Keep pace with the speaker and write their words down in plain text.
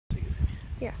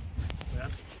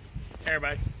Hey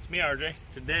everybody, it's me RJ.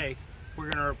 Today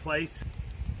we're going to replace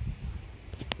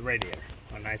the radiator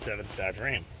on 97 Dodge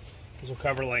Ram. This will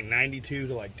cover like 92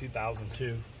 to like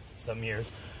 2002, some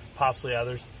years, possibly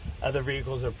others. Other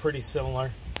vehicles are pretty similar.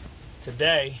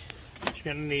 Today, what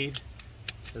you're going to need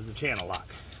is a channel lock.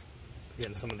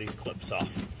 Getting some of these clips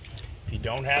off. If you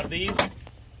don't have these,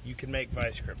 you can make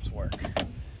vice grips work.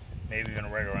 Maybe even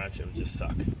a regular wrench, it would just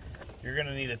suck. You're going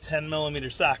to need a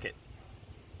 10mm socket.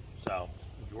 So,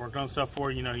 if you're working on stuff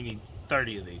for you know you need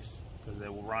 30 of these because they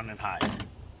will run and hide.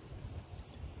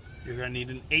 You're going to need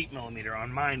an 8mm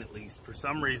on mine at least. For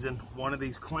some reason, one of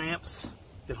these clamps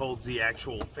that holds the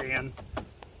actual fan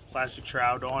plastic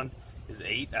shroud on is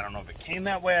 8. I don't know if it came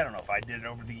that way. I don't know if I did it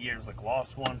over the years, like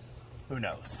lost one. Who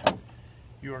knows?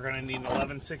 You are going to need an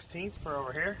 11/16 for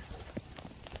over here.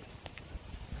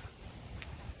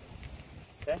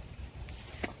 Okay.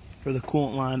 For the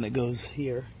coolant line that goes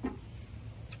here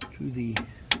to the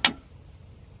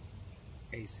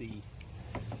AC,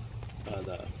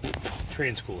 the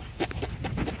trans cooler.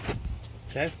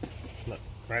 Okay, look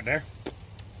right there,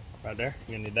 right there.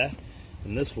 You're gonna need that,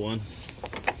 and this one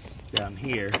down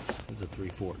here is a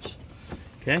 3/4.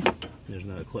 Okay, there's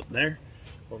another clip there.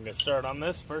 We're gonna start on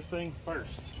this. First thing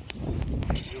first,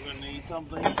 you're gonna need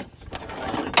something.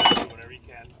 Whatever you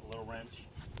can, a little wrench.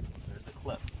 There's a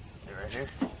clip. Stay right here.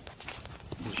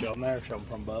 You show them there. Show them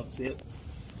from above. See it?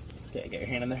 Okay, get your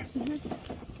hand in there.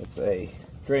 It's a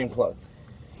drain plug,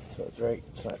 so it's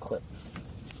not a clip.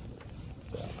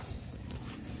 So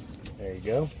there you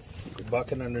go. Your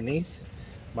bucket underneath.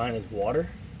 Mine is water,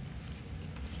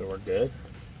 so we're good.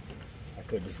 I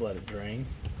could just let it drain.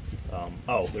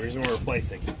 Oh, the reason we're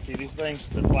replacing. See these things?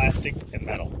 They're plastic and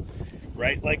metal.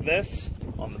 Right like this,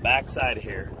 on the back side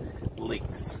here,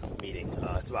 leaks. Meaning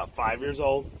it's about 5 years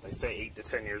old. They say 8 to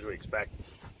 10 years we expect.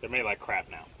 They're made like crap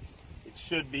now. It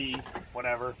should be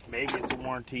whatever. Maybe it's a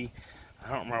warranty. I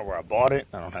don't remember where I bought it.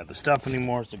 I don't have the stuff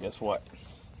anymore, so guess what?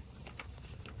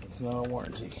 It's not a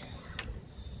warranty.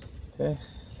 Okay?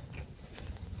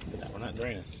 No, we're not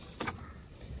draining.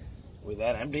 With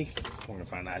that empty, we're gonna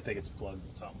find out. I think it's plugged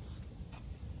with something.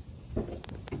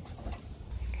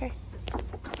 Okay.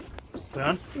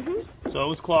 Done? So it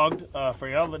was clogged. For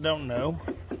y'all that don't know,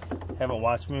 haven't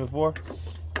watched me before,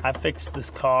 I fixed this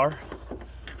car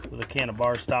with a can of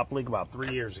bar stop leak about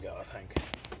 3 years ago, I think.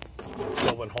 It's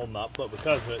still been holding up, but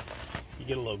because of it, you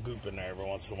get a little goop in there every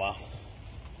once in a while.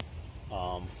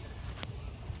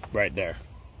 Right there.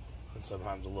 And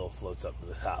sometimes a little floats up to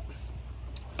the top.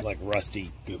 It's like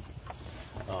rusty goop.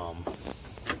 You'll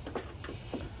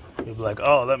be like,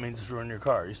 oh, that means it's ruined your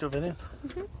car. You still fit in?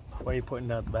 Why are you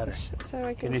pointing out the battery? So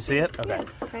I can you see it? Okay.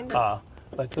 Yeah, kind of.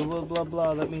 Like the blah, blah,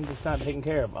 blah, that means it's not taken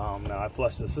care of. Now, I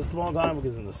flush the system all the time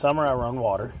because in the summer I run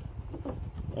water.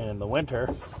 And in the winter,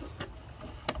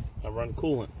 I run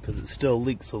coolant because it still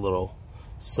leaks a little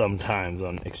sometimes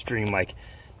on extreme, like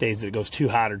days that it goes too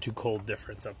hot or too cold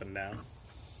difference up and down.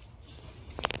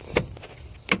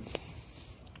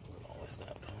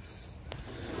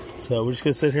 So we're just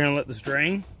going to sit here and let this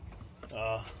drain.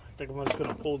 I think I'm just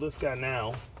going to pull this guy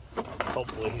now.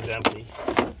 Hopefully he's empty.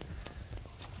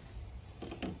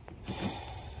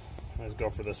 Let's go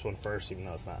for this one first, even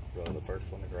though it's not really the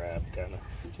first one to grab, kind of,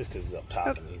 just because it's up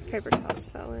top and easy. Paper towels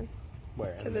fell in.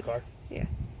 Where, in the car? Yeah.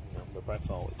 No, but probably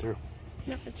fell all the way through.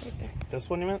 No, it's right there. This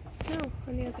one you meant? No,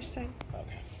 on the other side.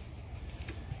 Okay.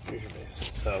 Here's your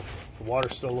base. So, the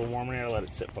water's still a little warm in here. Let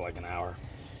it sit for like an hour.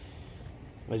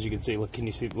 As you can see, look, can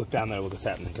you see, look down there, look what's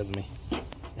happening because of me.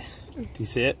 Do you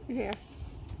see it? Yeah.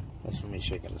 That's from me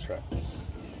shaking the truck.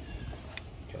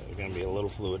 Okay, there's going to be a little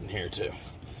fluid in here too.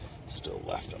 Still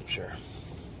left, I'm sure.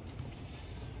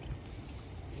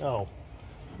 No.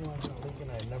 No, I'm not leaking.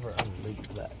 I never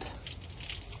unleaked that.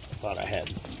 I thought I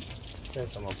had. Okay,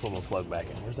 so I'm going to pull my plug back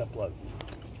in. Where's that plug?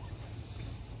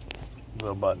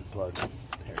 Little button plug.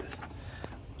 Here it is.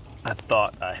 I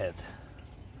thought I had.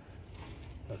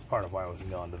 That's part of why I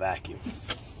wasn't going to vacuum.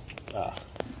 I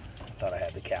thought I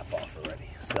had the cap off already.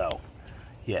 So,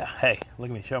 yeah. Hey, look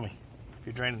at me. Show me. If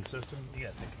you're draining the system, you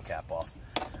got to take the cap off.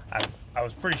 I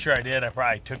was pretty sure I did. I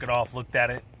probably took it off, looked at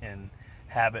it, and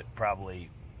have it probably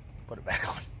put it back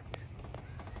on.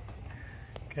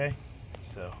 Okay,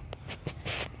 so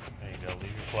there you go. Leave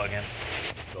your plug in.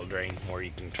 It'll drain where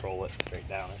you control it straight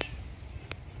downish.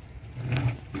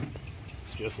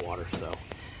 It's just water, so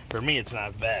for me it's not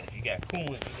as bad. If you got coolant,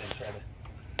 you gotta try to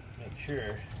make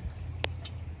sure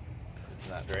it's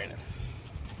not draining.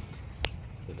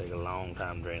 It'll take a long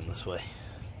time to drain this way.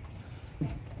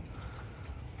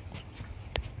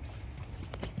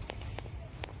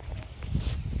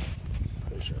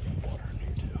 Pretty sure I got water in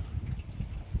here too.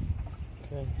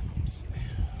 Okay, let's see.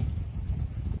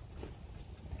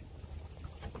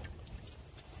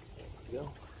 you go.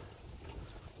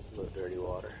 A little dirty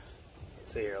water.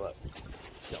 See here, look.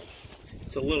 No.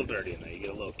 It's a little dirty in there. You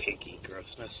get a little cakey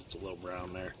grossness. It's a little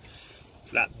brown there.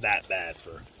 It's not that bad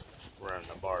for running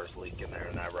the bars leak in there,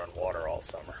 and I run water all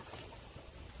summer.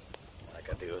 What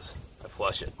I do is I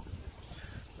flush it.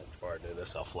 Before I do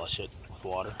this, I'll flush it with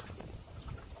water,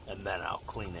 and then I'll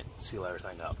clean it, seal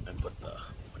everything up, and put the,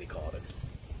 what do you call it,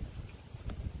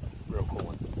 in real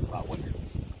coolant. It's about winter.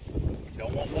 You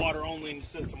don't want water only in the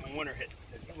system when winter hits,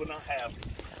 because you will not have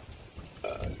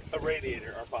a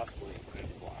radiator or possibly an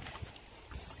engine block.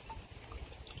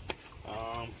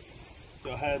 Go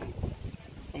ahead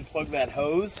and unplug that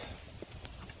hose.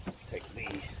 Take the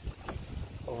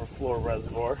overflow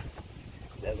reservoir.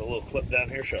 It has a little clip down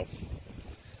here, so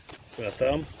a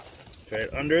thumb,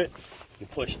 right under it. You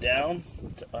push down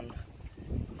to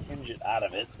unhinge it out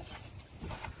of it,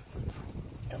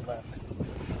 and then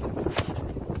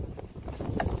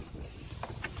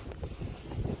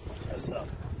press up.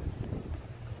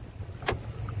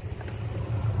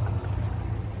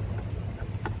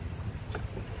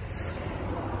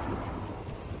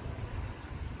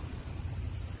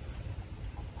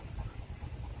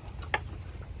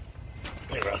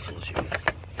 It rustles you. And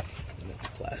it's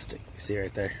plastic. You see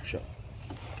right there? Show.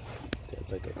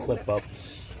 It's like a clip up.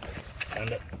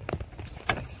 And it.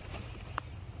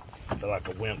 I feel like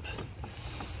a wimp.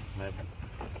 I have a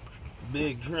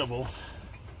big dribble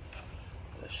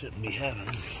that I shouldn't be having.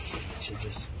 I should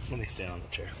just, let me stay on the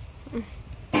chair.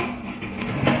 I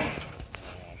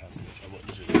have some trouble.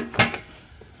 Just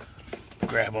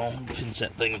grab on, pinch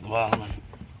that thing at the bottom, and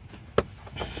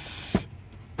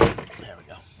there we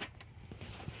go.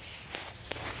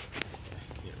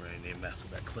 Get ready to mess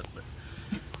with that clip, but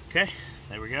okay,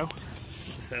 there we go.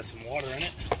 This has some water in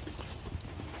it.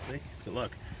 See? Good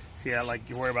look. See how like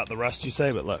you worry about the rust you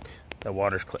say, but look, the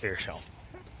water's clear. Show.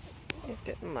 It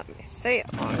didn't let me say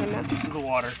it long enough. This is the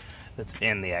water that's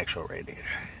in the actual radiator.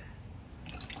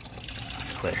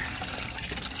 It's clear.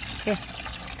 Yeah.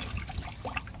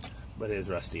 But it is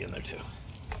rusty in there too.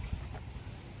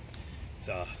 It's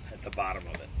at the bottom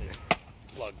of it. It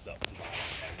plugs up the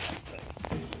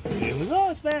bottom. It was, oh,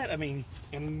 it's bad. I mean,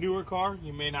 in a newer car,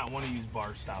 you may not want to use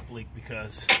bar stop leak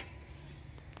because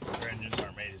their engines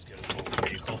aren't made as good as an older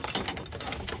vehicle.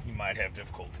 You might have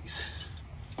difficulties.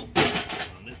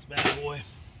 On this bad boy,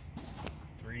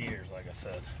 3 years, like I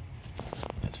said,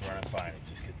 it's running fine. It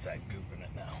just gets that goop in it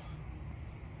now.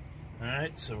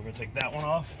 Alright, so we're going to take that one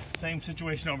off. Same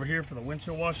situation over here for the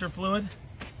windshield washer fluid.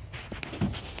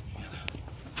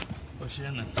 Push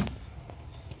in and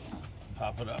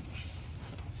pop it up.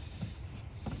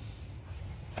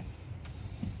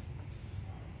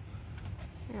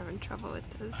 You're having trouble with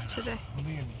this today.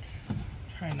 I'm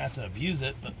trying not to abuse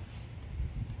it, but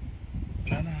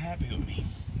they're not happy with me.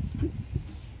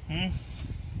 Once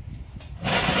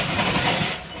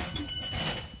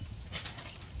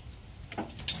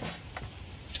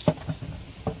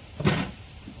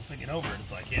I get over it,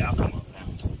 it's like, yeah, I'll come up now.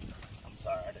 I'm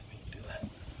sorry, I didn't mean to do that.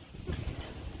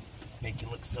 Make you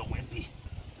look so wimpy.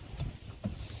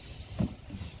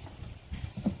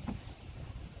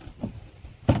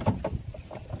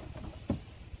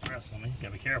 You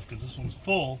gotta be careful because this one's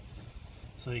full,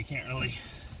 so you can't really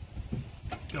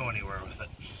go anywhere with it.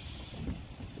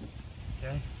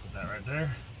 Okay, put that right there.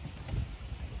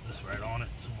 Put this right on it,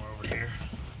 somewhere over here.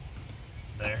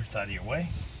 There, it's out of your way.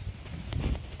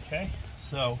 Okay,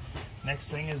 so next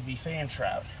thing is the fan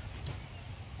shroud.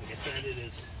 Like I said, it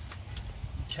is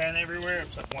 10 everywhere,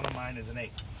 except one of mine is an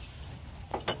 8.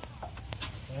 Okay,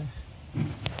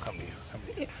 come to you, come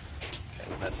to you. Okay,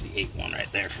 well, that's the 8 one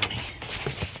right there for me.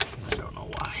 I don't know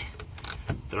why.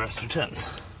 The rest are 10s.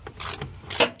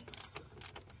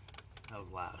 That was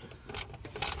loud.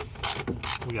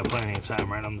 We got plenty of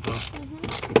time, right, on the phone?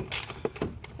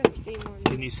 15 more.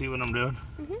 Can you see what I'm doing?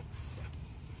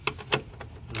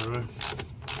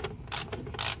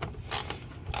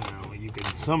 Now, you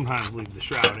can sometimes leave the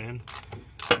shroud in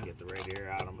and get the radiator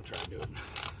out. I'm going to try to do it.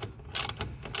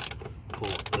 Pull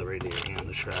up the radiator and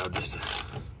the shroud just to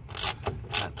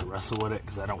have to wrestle with it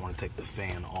because I don't want to take the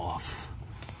fan off.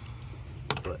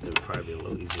 But it would probably be a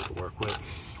little easier to work with.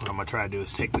 What I'm going to try to do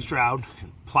is take the shroud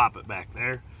and plop it back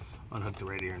there, unhook the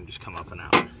radiator, and just come up and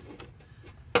out.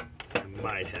 I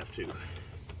might have to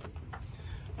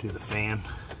do the fan.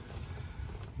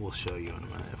 We'll show you in a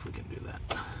minute if we can do that.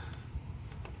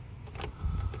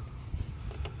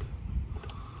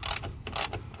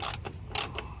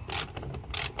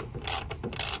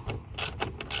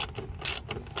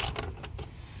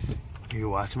 You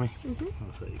watching me?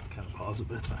 So you can kind of pause it,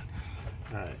 but it's fine.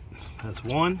 Alright, that's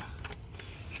one.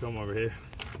 Show them over here.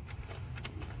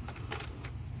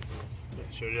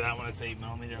 showed you that one. It's 8mm.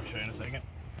 I'll show you in a second.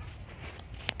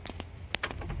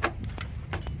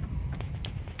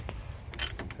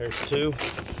 There's 2.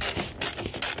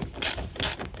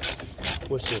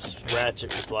 Which this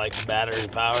ratchet was like battery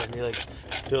powered, and you like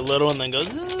do a little and then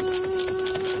goes.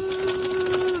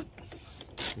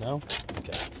 No?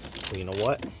 Okay. Well, you know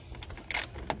what?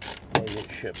 Maybe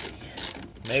it should be.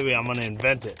 Maybe I'm gonna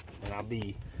invent it and I'll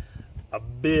be a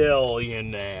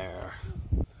billionaire.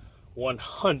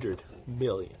 100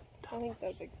 million. I think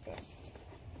those exist.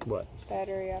 What?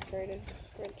 Battery operated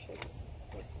wrenches.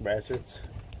 Ratchets?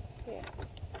 Yeah.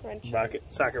 Wrenches. Socket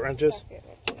wrenches? Socket wrenches.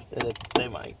 Yeah, they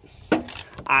might.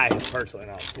 I have personally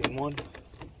not seen one.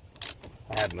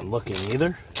 I haven't been looking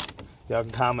either. Y'all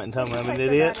can comment and tell me I'm an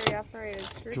idiot. Battery operated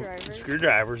screwdrivers.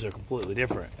 Screwdrivers are completely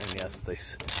different, and yes,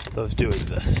 those do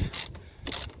exist.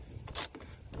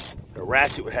 A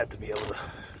ratchet would have to be able to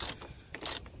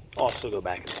also go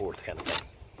back and forth kind of thing.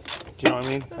 Do you know what I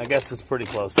mean? I guess it's pretty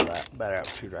close to that battery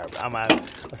operated screwdriver. I'm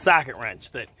a socket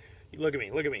wrench that. Look at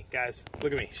me, guys.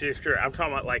 Look at me. Sure. I'm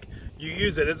talking about like you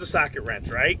use it as a socket wrench,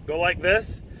 right? Go like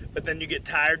this, but then you get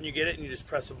tired and you get it and you just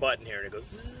press a button here and it goes.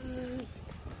 Zzz.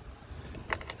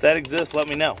 If that exists, let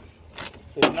me know.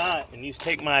 If not, and you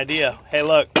take my idea, hey,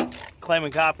 look,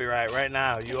 claiming copyright right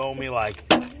now. You owe me like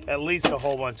at least a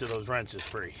whole bunch of those wrenches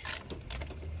free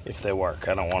if they work.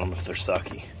 I don't want them if they're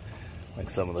sucky. Like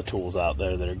some of the tools out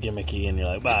there that are gimmicky, and you're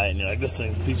like, buy it, and you're like, this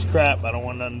thing's a piece of crap. I don't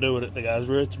want nothing to do with it. The guy's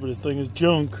rich, but his thing is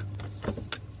junk.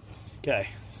 Okay,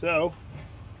 so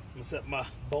I'm gonna set my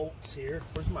bolts here.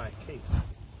 Where's my case?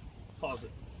 Pause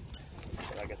it.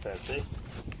 Like I said, see?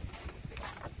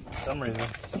 For some reason,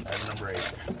 I have number 8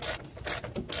 here.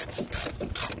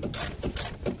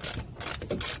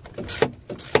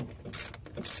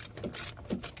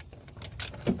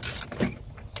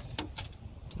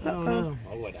 Oh,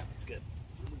 wait, that's good.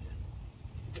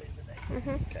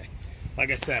 Okay.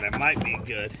 Like I said, it might be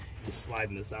good just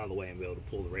sliding this out of the way and be able to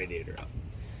pull the radiator up.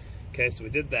 Okay, so we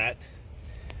did that.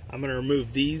 I'm going to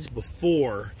remove these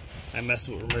before I mess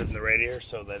with removing the radiator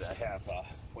so that I have,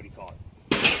 what do you call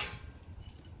it?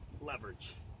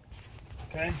 Leverage.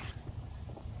 Okay.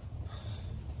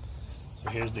 So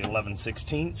here's the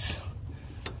 11/16.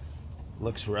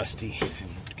 Looks rusty and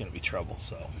it's going to be trouble,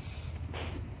 so.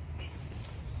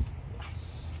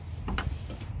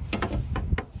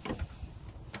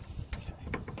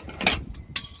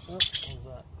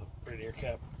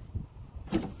 Cap.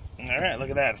 All right, look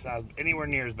at that. It's not anywhere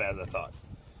near as bad as I thought.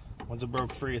 Once it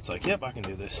broke free, it's like, yep, I can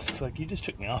do this. It's like, you just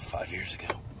took me off 5 years ago.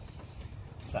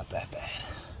 It's not that bad.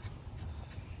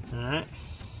 All right.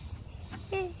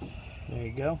 There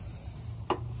you go.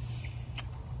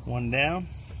 One down.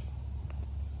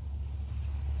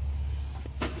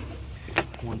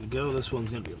 One to go. This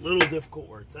one's going to be a little difficult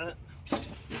where it's at.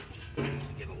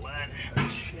 Get a line, a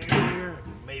chair,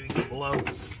 maybe get below.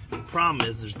 The problem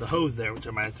is there's the hose there, which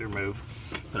I might have to remove,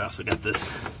 but I also got this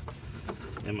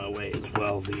in my way as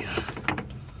well, the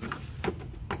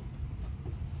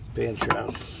band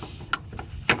shroud.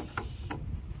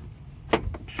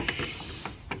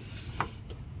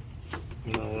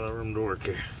 No room to work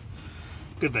here.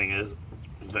 Good thing is,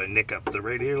 if I nick up the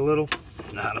radiator a little,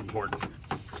 not important.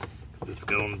 It's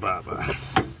going bye-bye.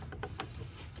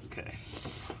 Okay.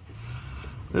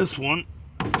 This one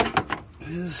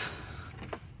is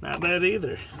not bad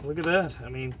either. Look at that. I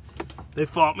mean, they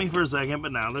fought me for a second,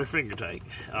 but now they're finger tight.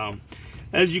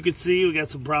 As you can see, we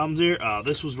got some problems here.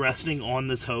 This was resting on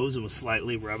this hose and was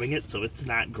slightly rubbing it, so it's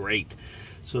not great.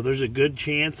 So there's a good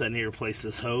chance I need to replace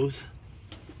this hose.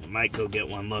 I might go get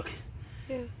one. Look.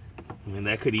 Yeah. I mean,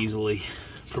 that could easily,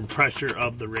 from pressure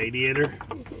of the radiator,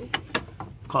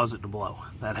 cause it to blow.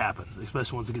 That happens,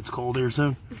 especially once it gets cold here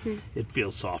soon. It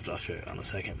feels soft. I'll show you in a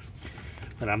second.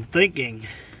 But I'm thinking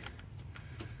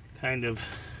kind of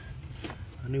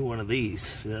a new one of these.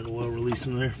 See that oil release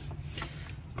in there?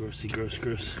 Grossy,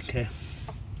 gross. Okay.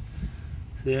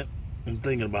 See it? I'm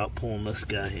thinking about pulling this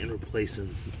guy and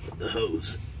replacing the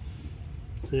hose.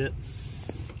 See it?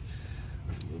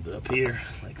 Move it up here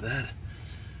like that.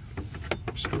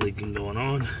 Just leaking going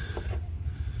on.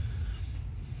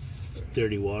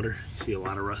 Dirty water. You see a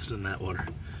lot of rust in that water.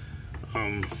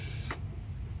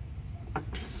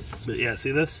 But yeah,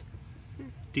 see this?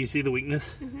 Do you see the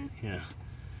weakness? Yeah.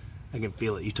 I can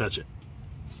feel it. You touch it.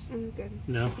 I'm good.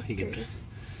 No? You can.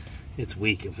 It's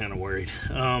weak. I'm kind of worried.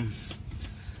 I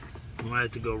might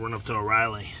have to go run up to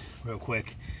O'Reilly real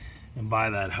quick and buy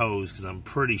that hose, because I'm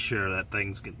pretty sure that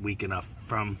thing's weak enough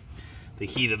from the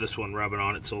heat of this one rubbing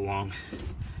on it so long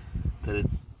that it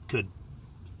could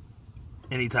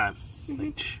anytime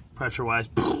like pressure-wise,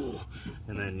 and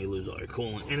then you lose all your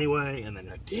coolant anyway, and then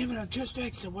you're like, damn it, I just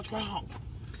fixed it, what's wrong?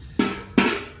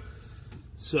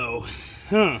 So,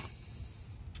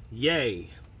 yay.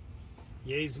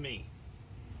 Yay's me.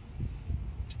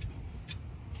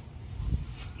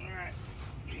 Alright.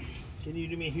 Can you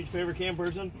do me a huge favor, cam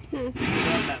person? Grab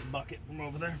that bucket from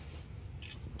over there.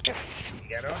 Yep. You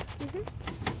got it on?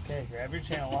 Okay, grab your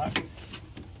channel locks.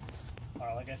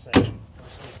 Or like I said,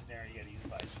 worst case scenario, you gotta use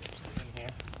vice grips. Get in here.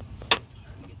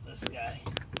 Trying to get this guy.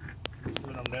 You see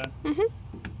what I'm doing?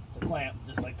 It's a clamp,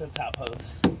 just like the top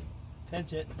hose.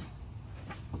 Pinch it.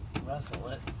 Wrestle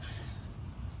it.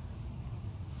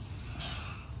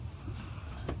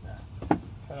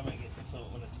 Try to make it so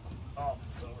when it's off,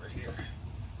 it's over here.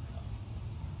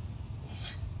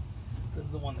 This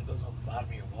is the one that goes on the bottom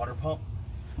of your water pump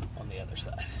on the other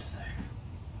side.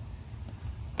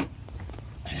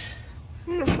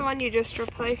 There. This is the one you just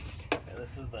replaced. Yeah,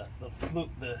 this is the flute,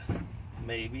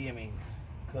 maybe, I mean,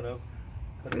 could have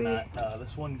not.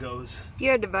 This one goes. You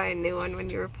had to buy a new one when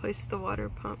you replaced the water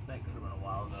pump. That could have been a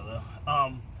while ago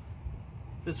though.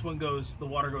 This one goes, the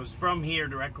water goes from here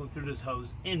directly through this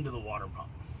hose into the water pump.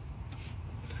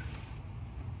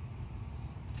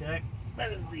 Okay,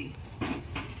 that is the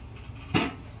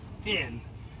in.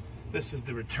 This is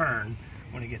the return.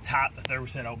 When it gets hot, the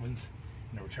thermostat opens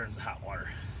and it returns the hot water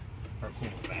or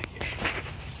coolant back here.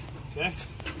 Okay?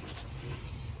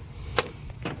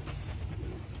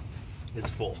 It's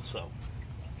full, so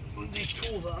move these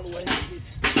tools out of the way in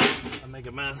case I make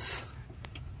a mess.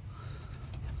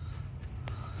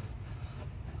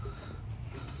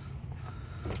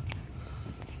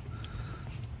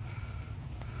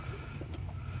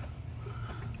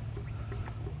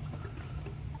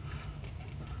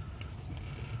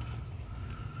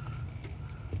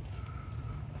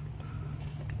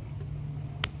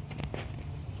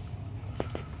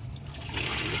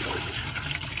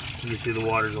 You see the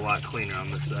water's a lot cleaner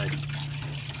on this side.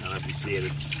 I don't know if you see it,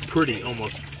 it's pretty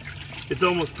almost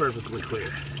perfectly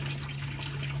clear.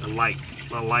 A light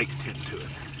tint to it.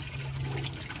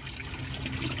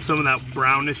 Some of that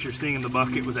brownness you're seeing in the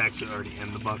bucket was actually already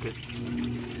in the bucket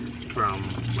from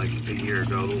like a year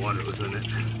ago. The water was in it,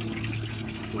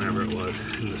 whenever it was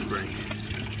in the spring.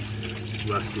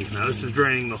 Rusty. Now this is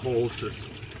draining the whole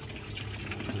system,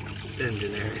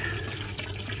 engine area.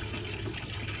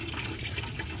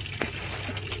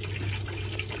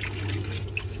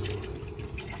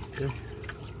 Okay.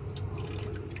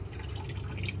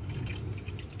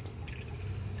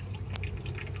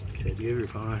 Okay, do you have your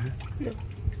phone right here? No.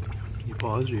 You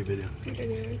paused or you video?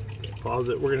 Videoing. Pause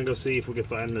it. We're gonna go see if we can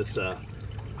find this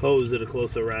hose at a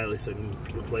close O'Reilly so I can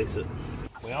replace it.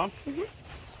 We on? All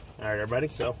right, everybody.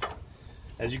 So,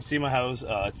 as you can see, my hose,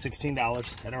 it's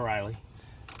 $16 at O'Reilly.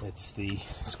 It's the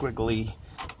squiggly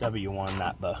W1,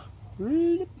 not the.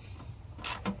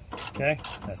 Okay,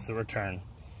 that's the return.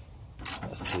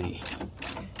 That's the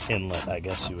inlet, I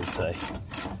guess you would say.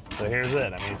 So here's it. I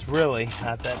mean, it's really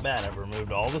not that bad. I've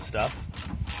removed all the stuff,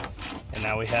 and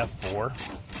now we have 4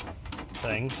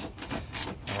 things.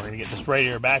 And we're gonna get this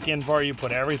radiator back in for you,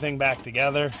 put everything back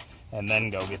together, and then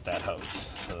go get that hose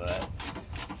so that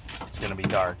it's gonna be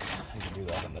dark. I can do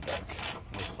that in the dark.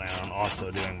 We plan on also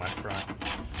doing my front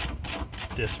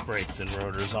disc brakes and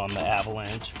rotors on the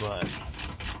Avalanche, but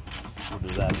we'll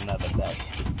do that another day.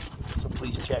 So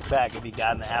please check back if you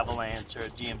got an Avalanche or a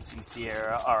GMC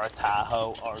Sierra or a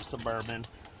Tahoe or a Suburban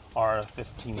or a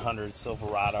 1500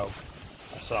 Silverado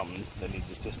or something that needs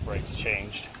its disc brakes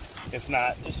changed. If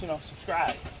not, just,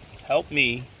 subscribe. Help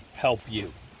me help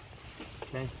you.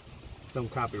 Okay?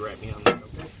 Don't copyright me on that,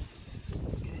 okay?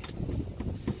 Okay.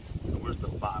 So where's the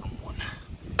bottom one?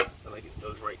 I think it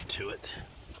goes right to it.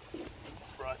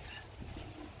 Front.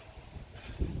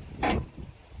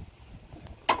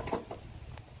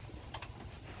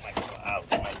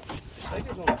 I think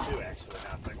there's only 2 actually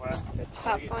now. I'm like, well, The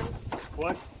top ones.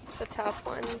 What? The top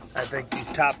ones. I think these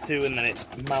top 2, and then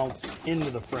it mounts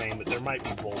into the frame, but there might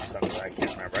be bolts under there. I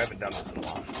can't remember. I haven't done this in a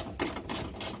while.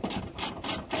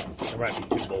 There might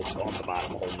be 2 bolts on the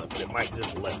bottom holding it, but it might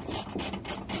just lift.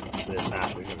 But if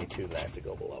not, there's going to be 2that I have to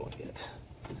go below and get.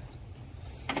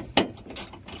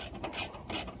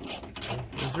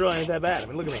 It's really ain't that bad. I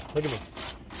mean, look at me. Look at me.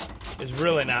 It's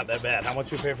really not that bad. How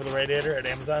much you pay for the radiator at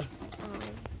Amazon?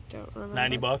 Don't remember.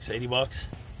 90 bucks, 80 bucks?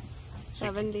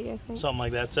 70, I think. Something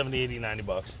like that, 70, 80, 90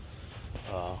 bucks.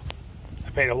 I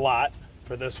paid a lot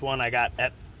for this one. I got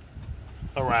at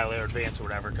O'Reilly or Advance or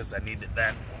whatever because I needed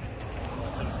that.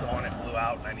 Once it was going, it blew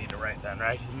out, and I needed it right then,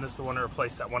 right? Isn't this the one to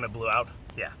replace that one that blew out?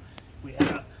 Yeah. We had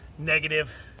a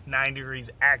negative 9 degrees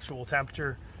actual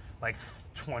temperature, like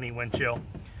 20 wind chill.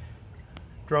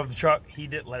 Drove the truck,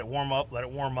 heated it, let it warm up,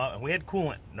 and we had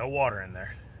coolant, no water in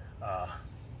there.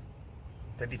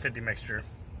 50-50 mixture.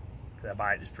 I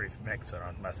buy it just pre-mixed, so I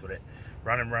don't mess with it.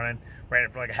 Running, ran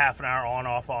it for like a half an hour, on,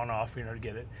 off, you know, to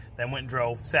get it. Then went and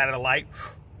drove, sat at a light,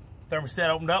 thermostat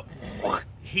opened up,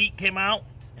 heat came out,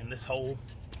 and this whole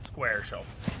square show.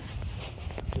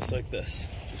 Just like this.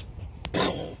 Just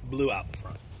blew out the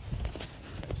front.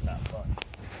 It's not fun.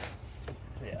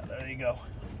 So yeah, there you go.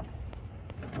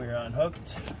 We're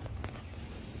unhooked.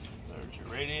 There's your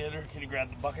radiator. Can you grab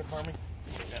the bucket for me?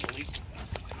 Got a leak.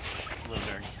 A little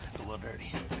dirty. It's a little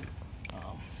dirty.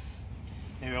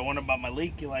 Maybe I wonder about my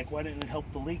leak. You're like, why didn't it help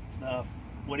the leak?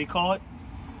 What do you call it?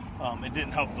 It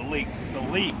didn't help the leak. The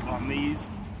leak on these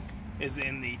is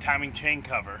in the timing chain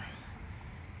cover,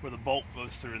 where the bolt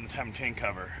goes through in the timing chain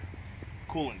cover.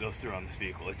 Coolant goes through on this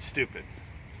vehicle. It's stupid.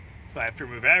 So I have to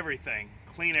remove everything,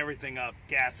 clean everything up,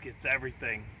 gaskets,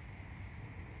 everything,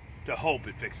 to hope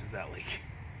it fixes that leak.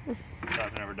 So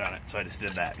I've never done it, so I just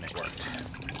did that and it worked.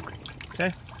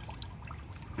 Okay?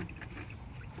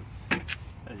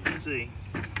 As you can see,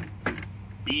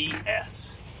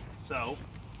 BS. So,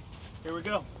 here we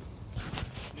go.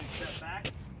 New step back.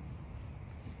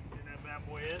 Here that bad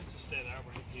boy is. Just stay there, I'll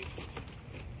bring it to you.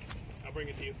 I'll bring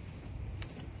it to you.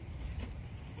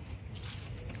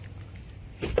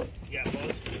 You got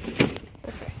both?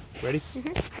 Okay. Ready?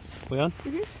 We on?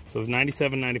 So it's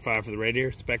 $97.95 for the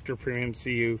radiator. Spectre Premium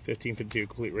CU 1552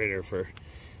 complete radiator for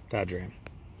Dodge Ram.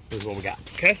 This is what we got.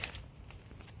 Okay?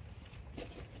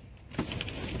 And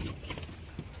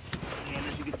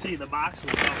as you can see, the box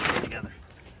was all put together.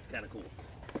 It's kind of cool.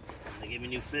 They gave me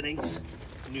new fittings,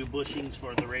 new bushings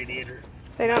for the radiator.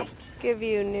 They don't give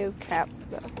you new caps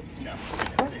though. No, they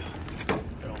never do.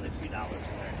 They're only a few dollars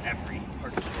in there. Every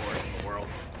hardware store in the world.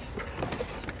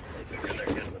 They figure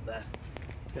they're good with that.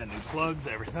 It's got new plugs,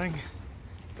 everything.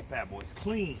 The bad boy's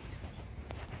clean.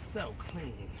 So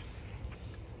clean.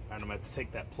 And I'm going to have to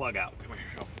take that plug out. Come here,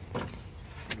 show.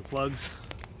 See the plugs?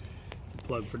 It's a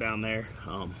plug for down there.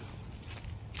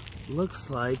 Looks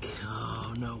like,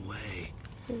 oh, no way.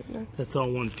 That's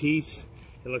all one piece.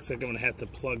 It looks like I'm going to have to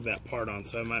plug that part on,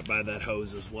 so I might buy that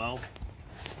hose as well.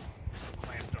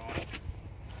 Clamped on.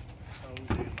 Hose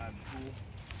in by the pool.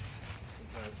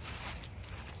 Because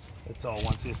it's all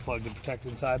once it's plugged and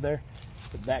protected inside there.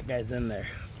 But that guy's in there.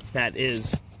 That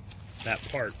is that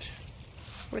part.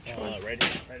 Which one? Right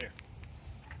here. Right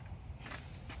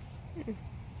here.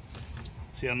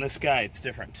 See, on this guy, it's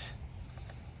different.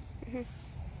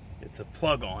 It's a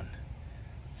plug-on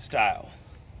style.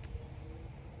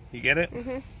 You get it?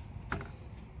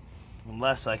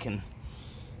 Unless I can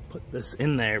put this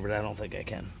in there, but I don't think I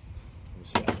can. Let me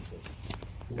see how this is.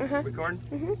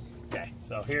 Recording? Okay,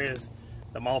 so here is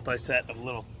the multi-set of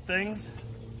little things.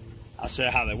 I'll show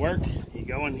you how they work. You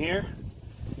go in here,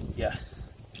 you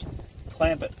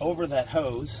clamp it over that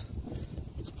hose.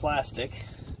 It's plastic.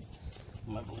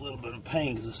 I'm gonna have a little bit of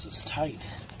pain because this is tight.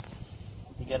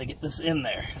 You gotta get this in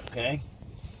there, okay?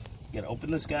 You gotta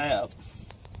open this guy up.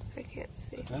 I can't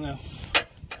see. I know.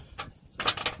 So,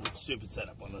 it's a stupid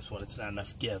setup on this one. It's not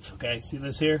enough give, okay? See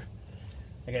this here?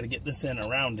 I gotta get this in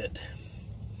around it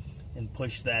and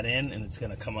push that in, and it's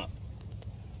gonna come up.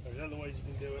 There's other ways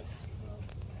you can do it.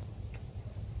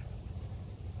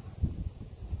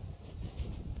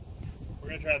 We're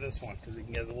gonna try this one because it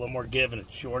can get a little more give and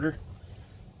it's shorter.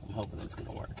 I'm hoping it's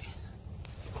gonna work.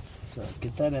 So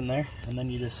get that in there, and then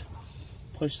you just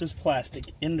push this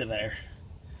plastic into there.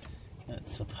 And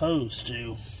it's supposed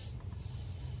to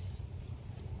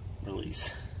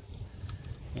release.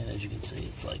 And as you can see,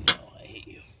 it's like, no, I hate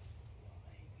you.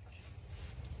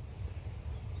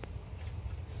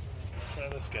 Try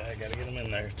this guy. I gotta get him in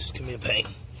there. It's just gonna be a pain.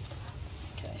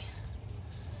 Okay.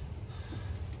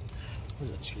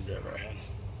 Where's that screwdriver I had?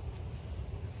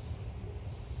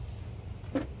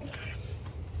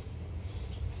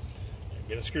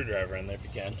 Get a screwdriver in there if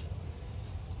you can.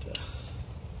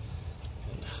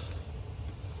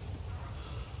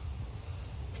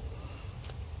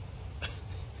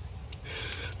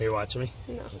 Are you watching me?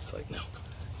 No. It's like, no.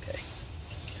 Okay.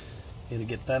 You gotta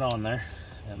get that on there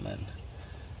and then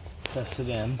press it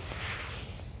in.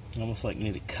 Almost like you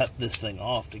need to cut this thing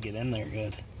off to get in there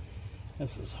good.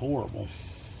 This is horrible.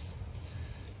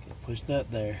 Okay, push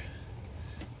that there.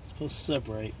 It's supposed to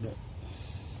separate, but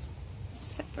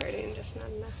separating, just not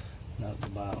enough. Not at the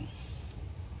bottom.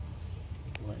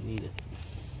 Where I need it.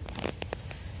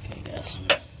 Okay, guys.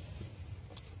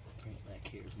 Bring it back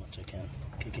here as much as I can.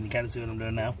 Okay, can you kind of see what I'm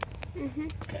doing now?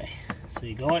 Okay, so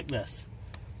you go like this.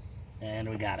 And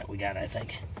we got it. We got it, I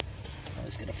think. I'm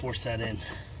just going to force that in.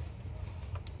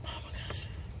 Oh my gosh.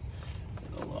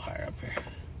 Go a little higher up here.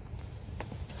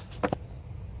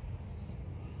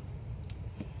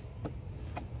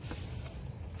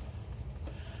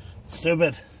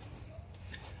 stupid.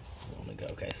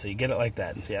 Okay, so you get it like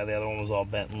that, and see how the other one was all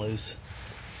bent and loose?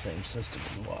 Same system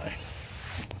as why.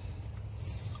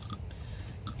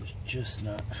 There's just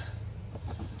not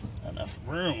enough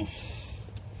room.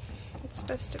 It's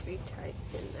supposed to be tight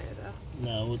in there, though.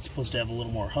 No, it's supposed to have a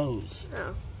little more hose.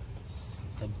 Oh.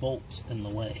 The bolt's in the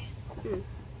way. Mm.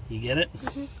 You get it?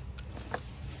 Mm-hmm.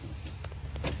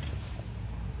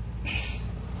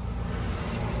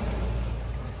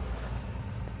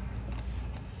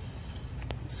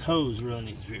 This hose really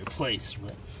needs to be replaced,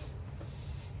 but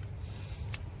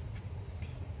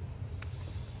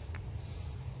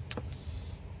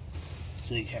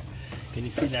see here. Can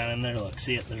you see down in there? Look,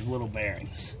 see it? There's little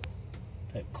bearings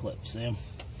type clips. See them?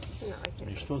 No, I can't.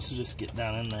 You're supposed to just get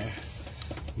down in there.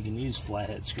 You can use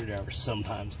flathead screwdrivers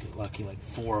sometimes. Get lucky, like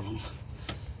 4 of them.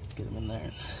 Get them in there.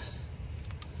 And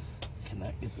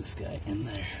cannot get this guy in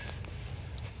there.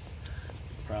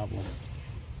 Problem.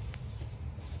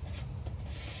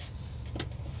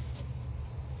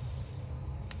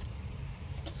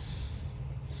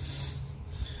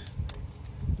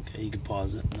 Okay, you can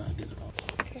pause it and I'll get it on.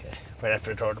 Okay. Right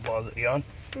after I throw the deposit, you on?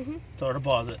 Mm-hmm. Throw a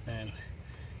deposit and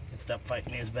if stop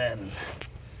fighting me as bad, and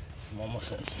I'm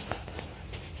almost in. You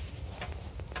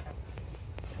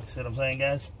see what I'm saying,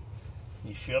 guys?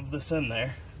 You shove this in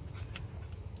there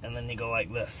and then you go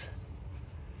like this.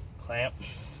 Clamp.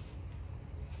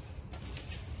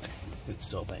 It's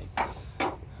still pain.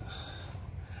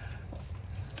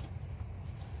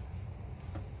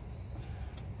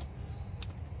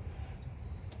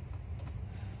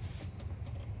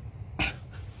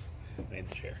 Made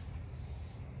the chair.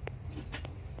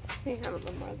 You have a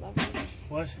little more leverage.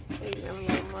 What? You have a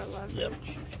little more leverage. Yep.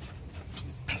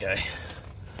 Okay.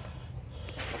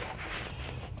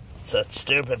 Such a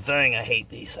stupid thing. I hate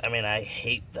these. I mean, I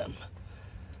hate them.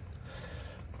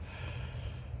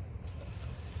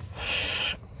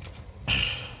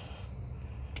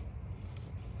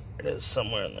 It is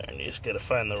somewhere in there, and you just gotta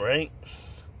find the right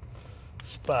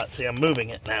spot. See, I'm moving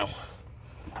it now.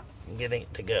 I'm getting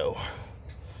it to go.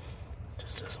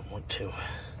 Just doesn't want to.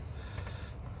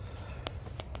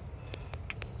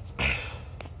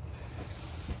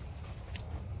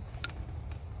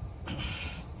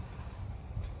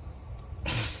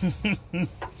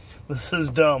 This is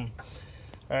dumb.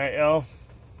 Alright, y'all.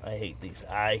 I hate these.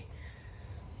 I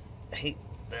hate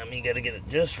them. You gotta get it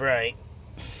just right.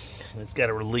 And it's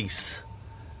gotta release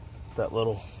that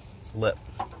little lip.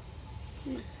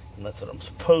 And that's what I'm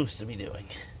supposed to be doing.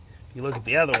 If you look at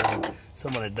the other one,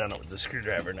 someone had done it with the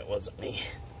screwdriver and it wasn't me.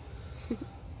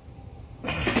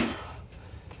 My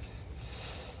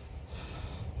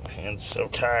hands are so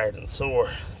tired and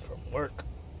sore from work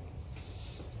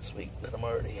this week that I'm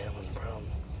already having a problem.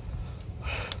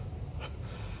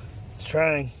 It's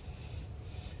trying,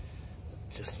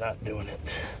 just not doing it.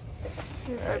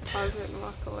 If I pause it and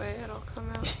walk away, it'll come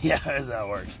out. Yeah, that's how it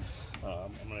works.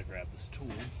 I'm gonna grab this tool,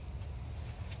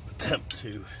 attempt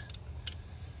to put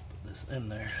this in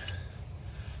there.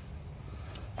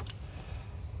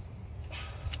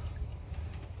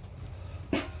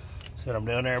 See what I'm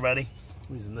doing, everybody?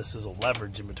 I'm using this as a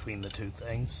leverage in between the two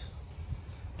things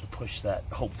to push that,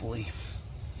 hopefully,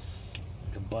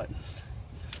 like a button.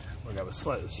 We're gonna have a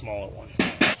slightly smaller one.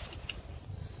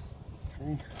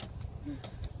 Okay.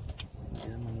 Get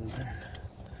them under there.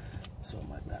 This one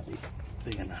might not be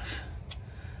big enough.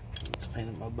 It's a pain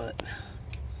in my butt.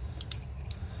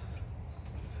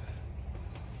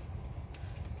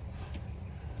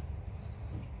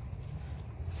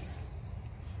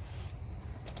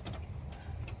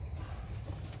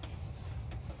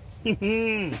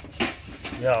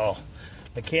 Y'all,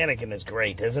 mechanicing is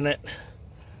great, isn't it?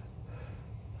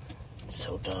 It's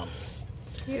so dumb.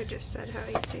 You just said how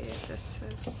easy this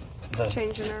is.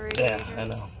 Changing a radiator.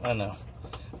 Yeah, I know.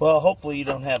 Well, hopefully you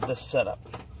don't have this set up.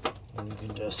 And you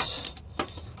can just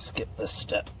skip this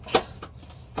step.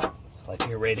 Like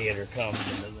your radiator comes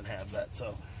and doesn't have that.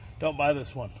 So don't buy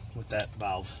this one with that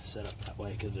valve set up that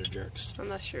way because they're jerks.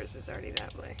 Unless yours is already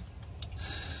that way.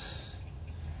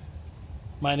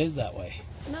 Mine is that way.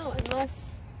 No, unless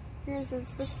yours is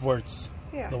this. Where it's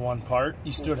the one part,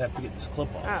 you still have to get this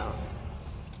clip off. Oh.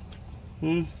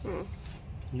 You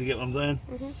get what I'm saying?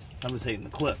 Mm-hmm. I'm just hating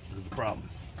the clip. This is the problem.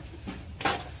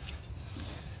 Alright,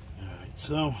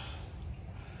 so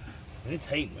it's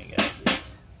hating me, guys. It's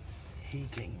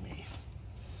hating me.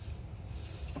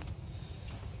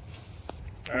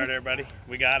 Alright, everybody,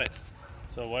 we got it.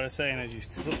 So what it's saying is you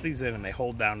slip these in and they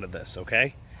hold down to this,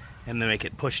 okay? And then make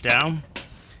it push down.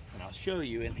 And I'll show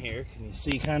you in here. Can you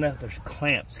see kind of? There's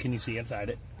clamps. Can you see inside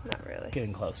it? Not really.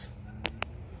 Getting close.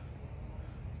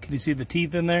 Can you see the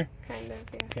teeth in there? Kind of,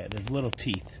 yeah. Okay, there's little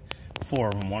teeth. 4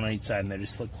 of them, one on each side, and they're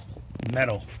just like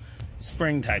metal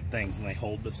spring type things, and they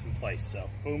hold this in place. So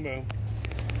boom, boom,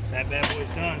 that bad boy's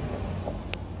done.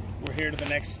 We're here to the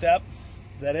next step.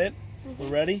 Is that it? We're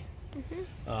ready?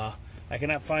 I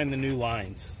cannot find the new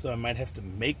lines, so I might have to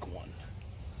make one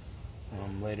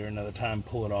later another time,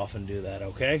 pull it off and do that,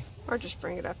 okay? Or just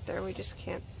bring it up there. We just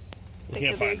can't think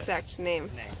can't of the find exact name.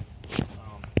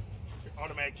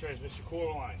 Automatic transmission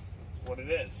coil lines, that's what it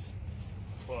is,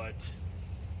 but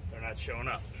they're not showing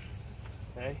up.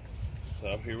 Okay,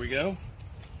 so here we go.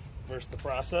 First, the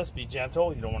process, be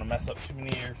gentle. You don't want to mess up too many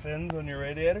of your fins on your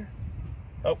radiator.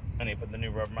 Oh, I need to put the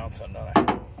new rubber mounts on, don't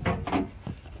I?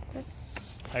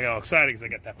 I got all excited because I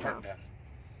got that part done.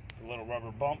 The little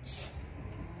rubber bumps,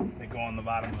 they go on the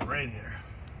bottom of the radiator.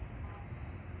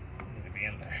 Need to be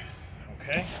in there,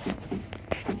 okay?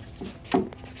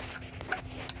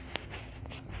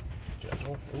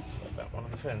 Gentle. Oops, I got one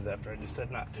of the fins after I just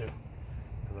said not to,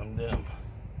 because I'm dumb.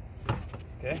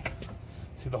 Okay,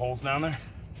 see the holes down there?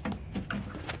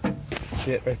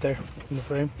 See it right there in the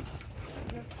frame?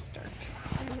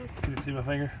 Can you see my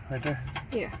finger right there?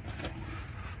 Yeah.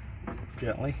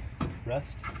 Gently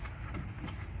rest.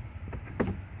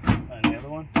 Find the other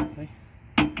one. See?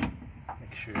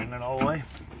 Make sure you're in it all the way.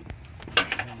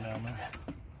 And down there.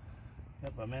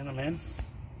 Yep, I'm in.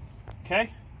 Okay.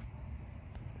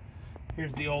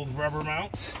 Here's the old rubber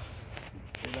mounts.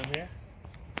 See them here?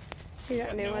 You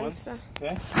got new ones though.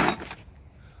 Okay.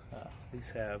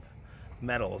 These have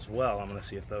metal as well. I'm going to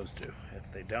see if those do.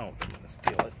 If they don't, I'm going to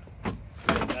steal it.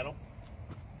 Metal?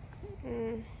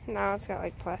 No, it's got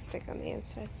like plastic on the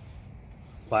inside.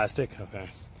 Plastic? Okay.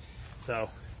 So,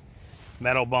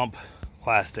 metal bump,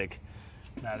 plastic,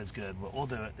 not as good, but we'll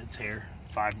do it. It's here.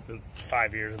 5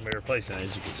 years and we're replacing it,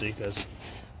 as you can see, because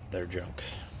they're junk.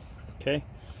 Okay.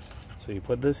 So you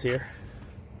put this here.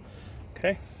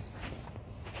 Okay.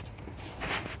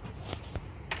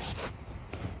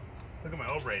 Look at my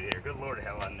old radiator. Good Lord, it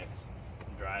had a lot of nicks.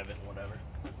 Drive it and whatever.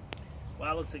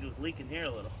 Wow, looks like it was leaking here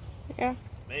a little. Yeah.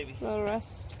 Maybe. A little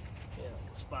rust. Yeah,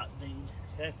 like a spot dinged.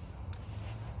 Okay.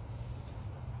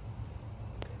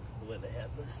 That's the way they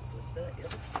have this. Is like that.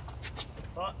 Yep.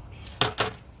 Thought.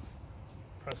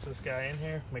 Press this guy in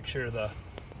here. Make sure the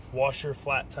washer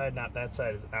flat side, not that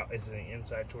side, is out, is the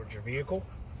inside towards your vehicle.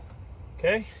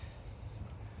 Okay.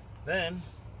 Then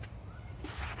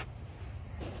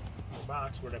the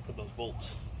box, where'd I put those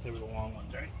bolts? They were the long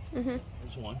ones, right?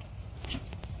 There's one.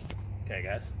 Okay,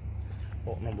 guys.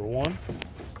 Bolt number 1.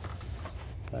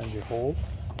 Find your hole,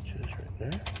 which is right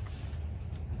there.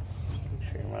 Make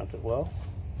sure you mount it well.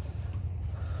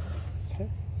 Okay.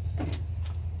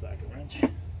 Socket wrench.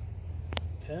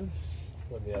 10.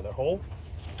 Plug the other hole.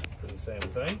 Do the same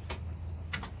thing.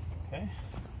 Okay.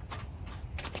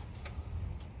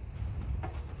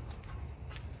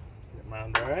 Get it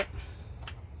mounted all right.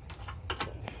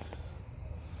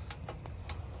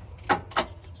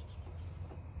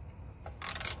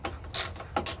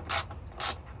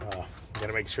 You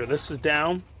gotta make sure this is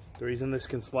down. The reason this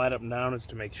can slide up and down is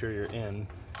to make sure you're in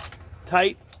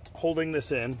tight, holding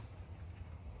this in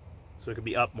so it could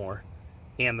be up more,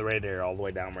 and the radiator all the way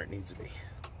down where it needs to be.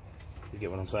 You get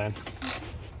what I'm saying?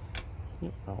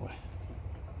 Yep, all the way.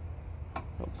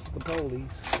 Oops, the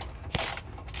police.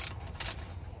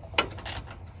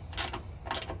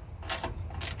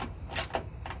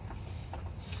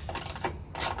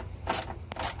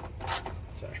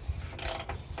 Sorry.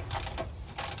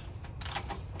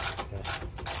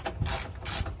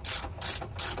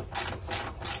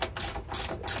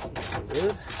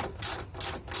 Good.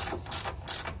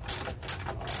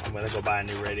 I'm gonna go buy a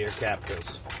new radiator cap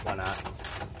because why not?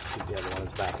 Keep the other one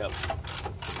as backup.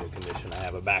 In good condition. I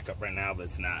have a backup right now, but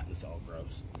it's not. It's all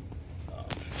gross.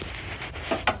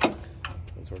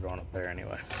 Since we're going up there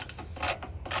anyway.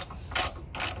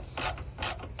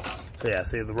 So yeah,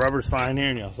 see the rubber's fine here,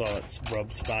 and you saw that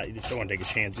rub spot. You just don't want to take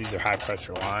a chance. These are high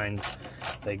pressure lines.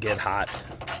 They get hot.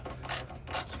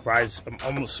 I'm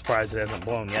almost surprised it hasn't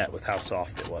blown yet with how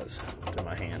soft it was to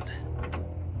my hand.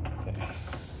 Okay.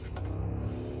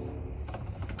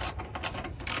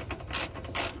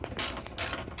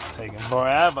 Taking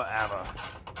forever.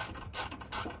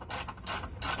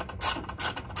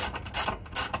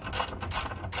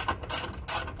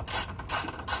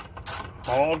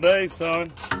 All day,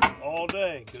 son. All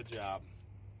day. Good job.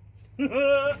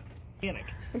 Mechanic.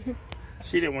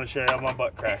 She didn't want to show you how my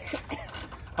butt crack.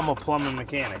 I'm a plumbing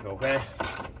mechanic, okay?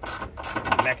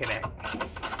 Neck and neck.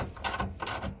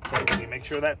 Okay, you make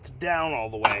sure that's down all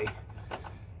the way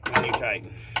when you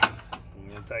tighten.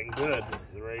 You're gonna tighten good. This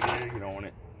is the radiator. You don't want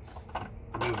it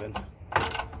moving.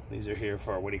 These are here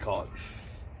for, what do you call it?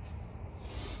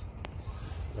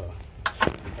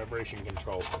 vibration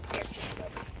control protection,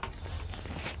 whatever.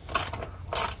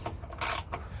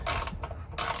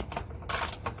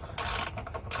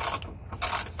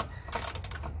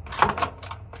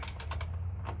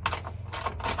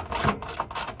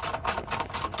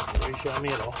 Are you showing me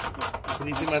at all? Can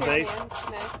you see my face? No.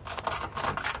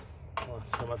 Come on,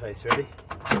 show my face. Ready?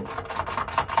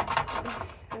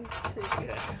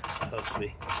 Okay, supposed to be.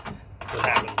 What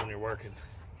happens when you're working?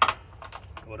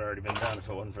 It would have already been done if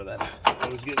it wasn't for that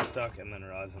hose getting stuck and then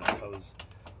realizing the hose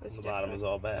on the bottom is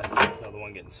all bad. No, the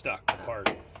one getting stuck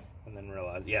apart and then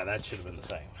realize, yeah, that should have been the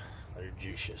same. They're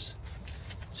douches.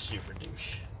 Super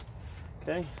douche.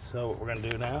 Okay, so what we're going to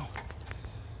do now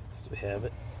is we have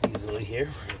it easily here.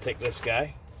 We're going to take this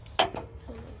guy,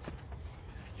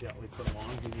 gently put him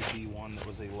on. He would be one that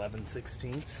was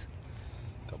 11/16.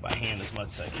 Go by hand as much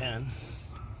as I can.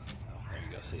 Oh, there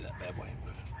you go. See that bad boy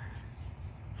moving.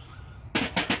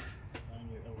 On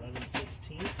your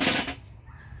 11/16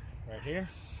 right here.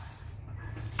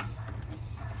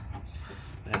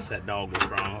 That's that dog was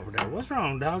wrong over there. What's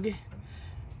wrong, doggy?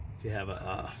 If you have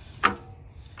a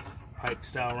pipe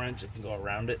style wrench, it can go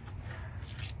around it.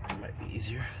 It might be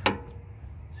easier. So you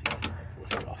have to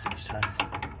lift it off this time.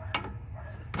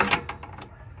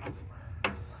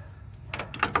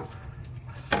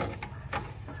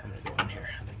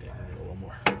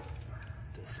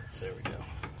 There we go.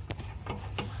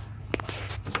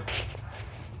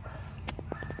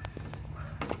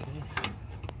 Okay.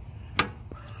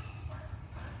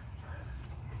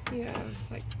 You have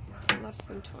like less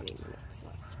than 20 minutes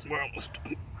left. We're almost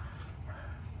done.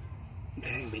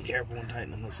 Okay, be careful when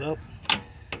tightening this up.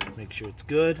 Make sure it's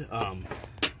good.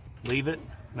 Leave it.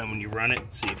 Then when you run it,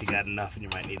 see if you got enough, and you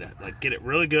might need to like get it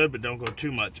really good, but don't go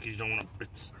too much because you don't want to.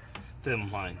 It's thin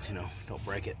lines, you know. Don't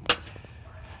break it.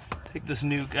 Take this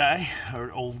new guy,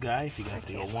 or old guy, if you got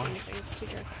the old one. It's too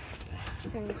dark.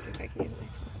 I'm going to see if I can use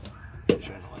it.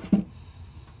 Shine the light.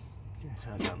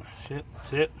 Shine down there.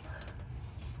 Sit.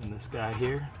 And this guy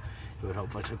here, it would help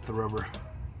if I took the rubber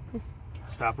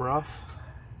stopper off.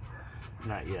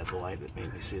 Not yet, the light that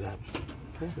made me see that.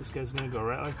 Okay, this guy's going to go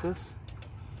right like this.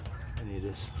 And you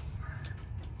just,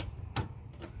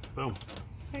 boom.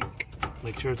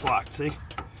 Make sure it's locked, see?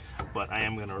 But I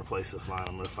am going to replace this line.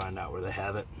 I'm going to find out where they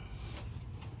have it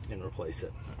and replace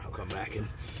it. I'll come back in.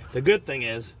 The good thing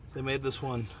is they made this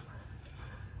one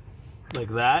like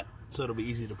that, so it'll be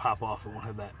easy to pop off and won't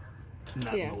have that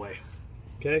nut in the way.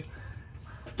 Okay?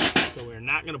 So we're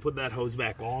not going to put that hose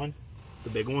back on, the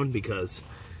big one, because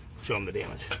show them the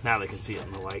damage. Now they can see it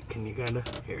in the light. Can you kind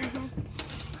of? Here.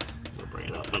 We'll bring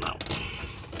it up and out.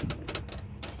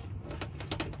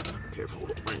 Careful,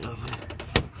 don't bring nothing.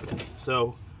 Okay.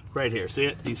 So right here, see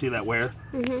it? Do you see that wear?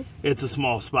 It's a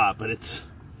small spot, but it's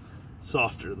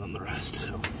softer than the rest.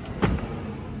 So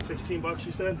 16 bucks,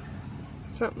 you said?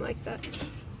 Something like that.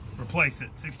 Replace it.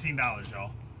 $16,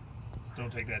 y'all.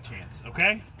 Don't take that chance,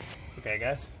 okay? Okay,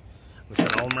 guys. I'm gonna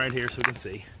set all of them right here so we can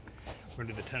see. We're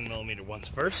gonna do the 10mm ones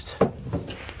first.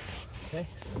 Okay.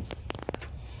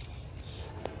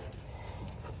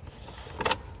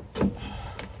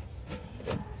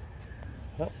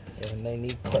 Oh, and they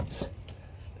need clips.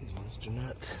 These ones do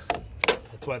not.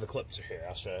 That's why the clips are here.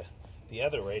 I'll show you. The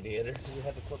other radiator, did it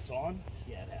have the clips on?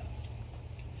 Yeah, it had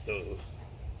them.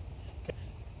 Okay.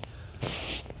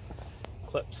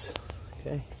 Clips.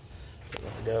 Okay. They're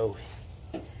gonna go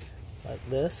like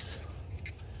this.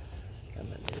 And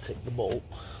then you take the bolt.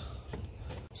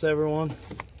 So everyone,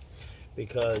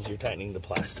 because you're tightening the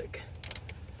plastic.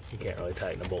 You can't really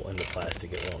tighten a bolt into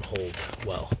plastic, it won't hold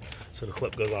well. So the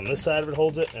clip goes on this side of it,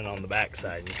 holds it, and on the back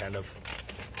side you kind of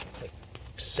like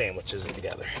sandwiches it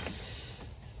together.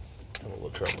 I have a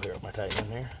little trouble here with my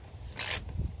tightening here.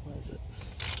 What is it?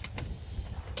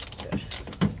 Okay.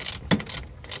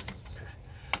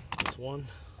 This one.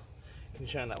 Can you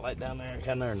shine that light down there?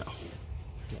 Can there? No.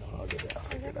 No, I'll get it. I'll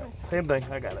figure it out. Same thing.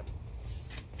 I got it.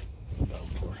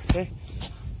 Okay.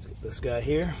 Let's get this guy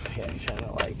here. Yeah, shine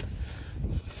that light.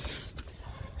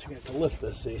 So you have to lift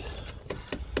this. See.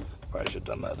 Probably should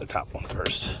have done the other top one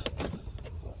first.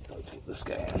 Let's get this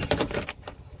guy in. Okay.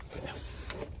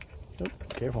 Oh,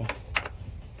 careful.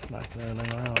 Knocking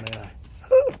everything around there.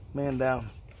 Man down.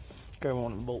 Grab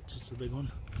one of the bolts. It's the big one.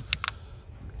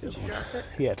 The other one.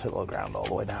 Yeah, to the ground all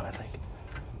the way down, I think.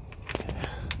 Okay.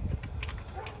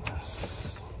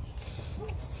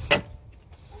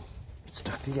 It's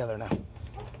stuck together now.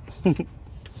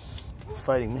 It's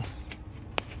fighting me.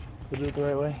 Did I do it the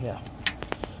right way? Yeah.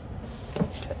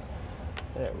 Okay.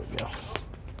 There we go.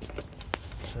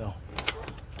 So,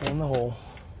 in the hole.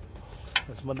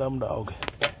 That's my dumb dog.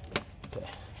 Okay,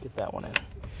 get that one in.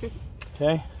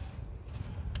 Okay.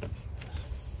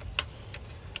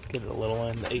 get it a little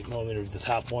in. The 8mm is the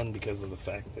top one because of the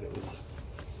fact that it was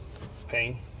a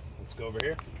pain. Let's go over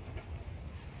here.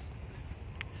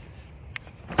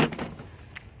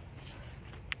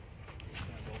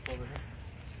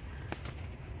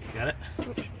 Got it?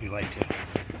 You like to.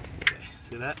 Okay,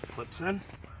 see that? Clips in.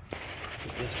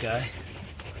 Get this guy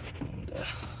and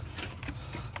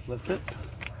lift it.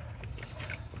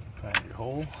 Find your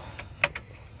hole.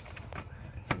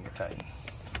 Finger tighten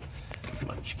as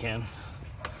much as you can.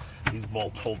 These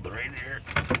bolts hold the radiator,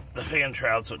 the fan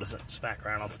shroud, so it doesn't smack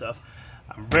around on stuff.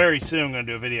 I'm very soon going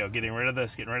to do a video getting rid of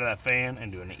this, getting rid of that fan,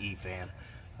 and doing an E fan.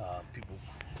 People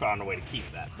found a way to keep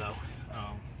that though.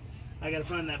 I got to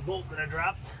find that bolt that I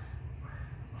dropped.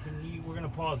 We're going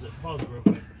to pause it real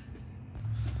quick.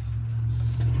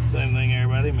 Same thing,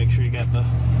 everybody. Make sure you got the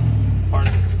part,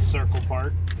 the circle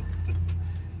part,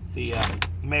 the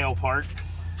male part.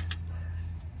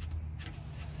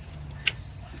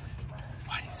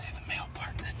 Why do you say the male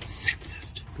part? That's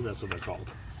sexist. Because that's what they're called.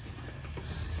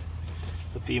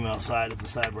 The female side is the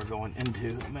side we're going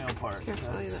into. The male part.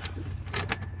 Carefully,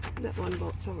 that one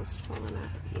bolt's almost falling out.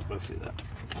 You'll both see that.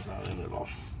 It's not in at all.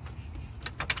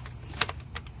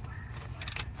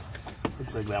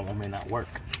 Looks like that one may not work.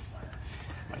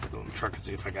 I might have to go in the truck and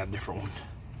see if I got a different one.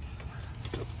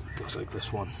 Looks like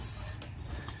this one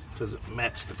doesn't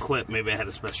match the clip. Maybe I had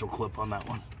a special clip on that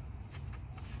one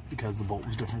because the bolt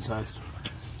was different sized.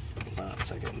 Hold on a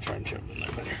second and try and shove it in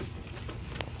there better.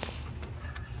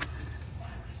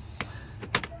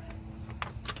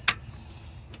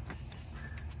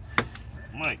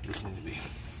 Might just need to be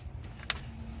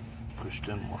pushed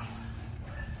in more.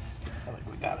 I think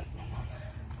we got it.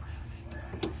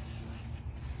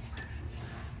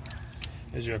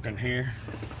 As you can hear,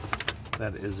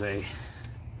 that is a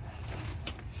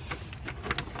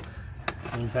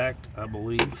impact, I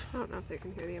believe. I don't know if they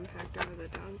can hear the impact over the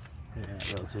dog. Yeah,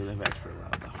 well, so the impact's pretty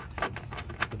loud though.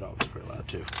 The dog's pretty loud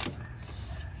too.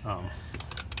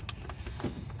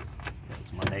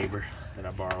 That's my neighbor that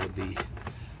I borrowed the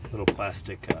little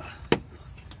plastic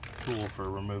tool for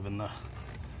removing the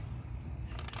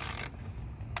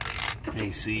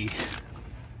AC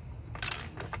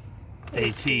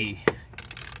AT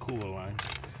cooler lines.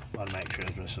 Automatic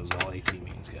transmission is all AT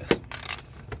means, guys.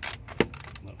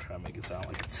 Don't try to make it sound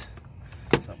like it's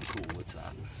something cool. It's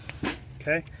not.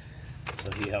 Okay?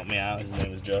 So he helped me out. His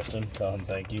name is Justin. Tell him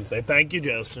thank you. Say thank you,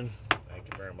 Justin. Thank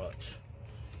you very much.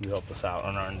 You helped us out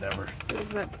on our endeavor. Does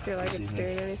that feel like it's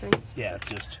doing anything? Yeah,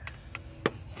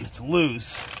 it's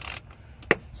loose.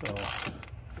 So,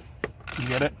 you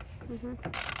get it? Mm-hmm.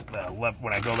 The left,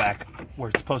 when I go back where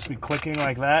it's supposed to be clicking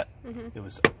like that, it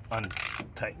was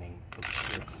untightening.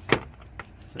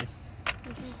 See?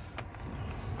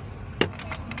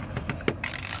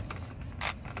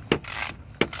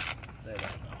 They don't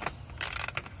know.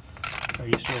 Are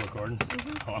you still recording?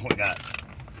 How long we got?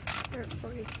 We're at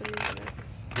 43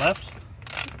 minutes. Left?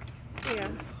 Yeah.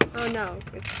 Oh no,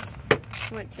 it's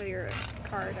went to your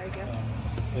card, I guess.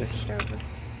 Switched over.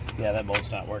 Yeah, that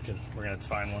bolt's not working. We're gonna have to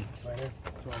find one. Right here?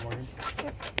 That's one working.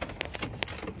 Yep.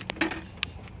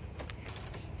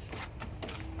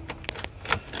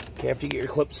 You have to get your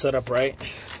clips set up right,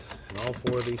 and all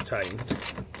four of these tightened.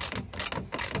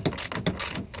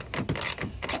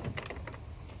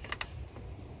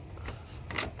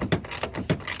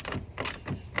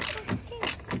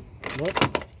 What?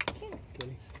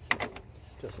 Kitty.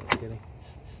 Justin's kitty.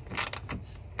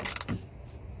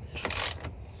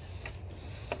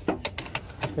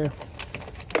 Here.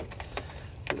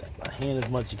 Do that by hand as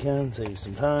much as you can, save you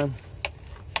some time.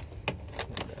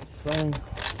 Grab the thing.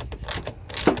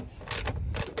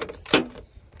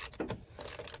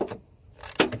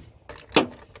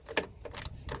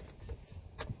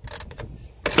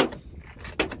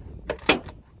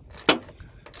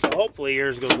 Hopefully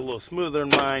yours goes a little smoother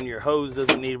than mine. Your hose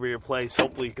doesn't need to be replaced.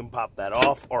 Hopefully you can pop that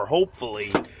off. Or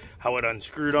hopefully how it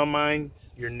unscrewed on mine,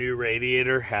 your new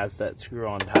radiator has that screw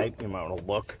on tight. You might want to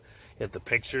look at the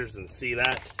pictures and see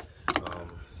that.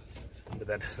 But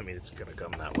that doesn't mean it's going to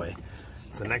come that way.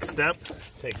 So the next step,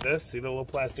 take this. See the little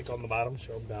plastic on the bottom?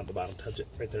 Show them down at the bottom. Touch it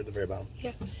right there at the very bottom.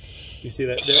 Yeah. You see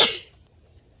that there?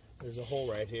 There's a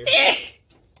hole right here.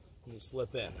 You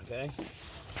slip in, okay?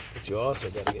 But you also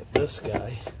got to get this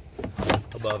guy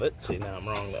above it. See, now I'm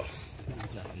wrong though.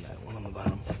 He's not in that one on the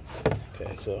bottom.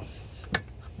 Okay, so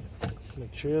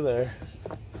make sure you're there.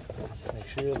 Make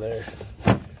sure you're there.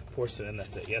 Force it in,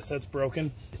 that's it. Yes, that's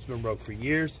broken. It's been broke for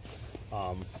years.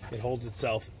 It holds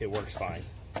itself. It works fine.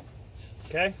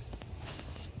 Okay?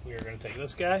 We are going to take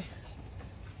this guy.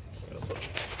 We're going to put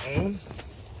it on.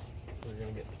 We're going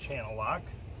to get the channel lock.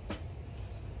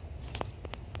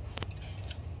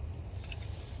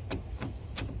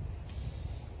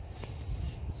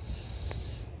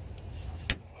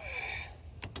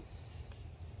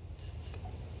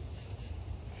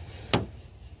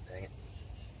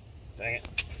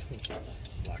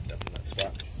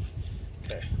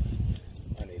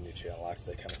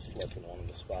 because they kind of slip in one of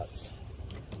the spots.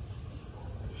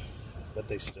 But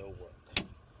they still work. This is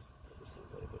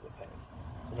a little bit of pain.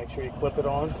 So make sure you clip it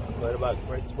on right about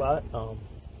the right spot. You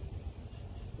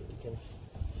can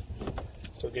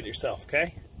still get it yourself,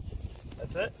 okay?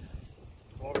 That's it.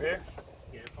 Come over here.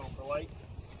 Get your phone for light.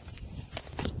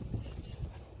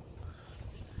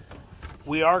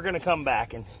 We are going to come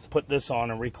back and put this on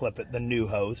and reclip it, the new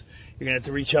hose. You're going to have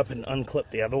to reach up and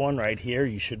unclip the other one right here.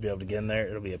 You should be able to get in there.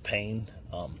 It'll be a pain.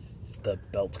 The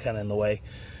belt's kind of in the way.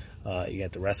 You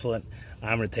have to wrestle it.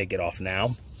 I'm going to take it off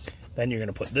now. Then you're going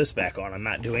to put this back on. I'm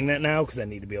not doing that now because I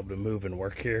need to be able to move and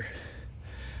work here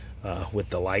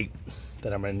with the light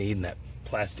that I'm going to need, and that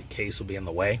plastic case will be in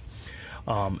the way.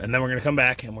 And then we're going to come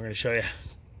back and we're going to show you,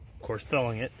 of course,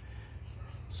 filling it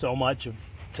so much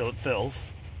till it fills.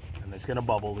 And it's going to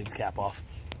bubble. Leave the cap off.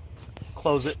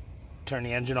 Close it. Turn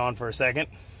the engine on for a second.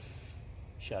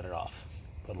 Shut it off.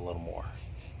 Put a little more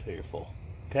till you're full.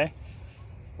 Okay?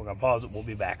 We're going to pause it. We'll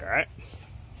be back, all right?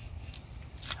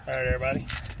 All right, everybody.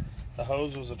 The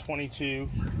hose was a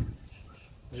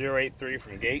 22083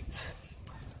 from Gates.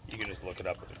 You can just look it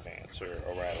up at Advance or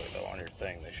O'Reilly, though, on your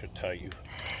thing. They should tell you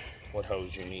what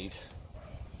hose you need.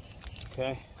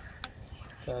 Okay?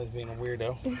 Guy's being a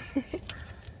weirdo.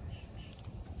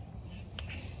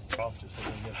 Off just so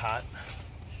it doesn't get hot.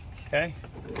 Okay?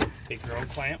 Take your own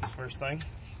clamps first thing.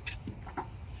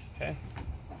 Okay?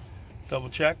 Double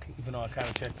check, even though I kind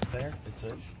of checked it there. It's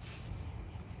it.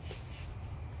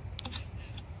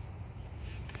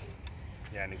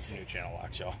 Yeah, I need some new channel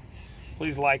locks, y'all.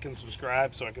 Please like and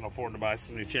subscribe so I can afford to buy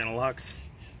some new channel locks.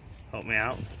 Help me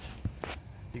out.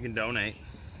 You can donate.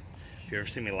 If you ever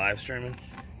see me live streaming,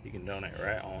 you can donate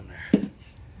right on there.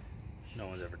 No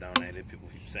one's ever donated. People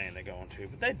keep saying they're going to,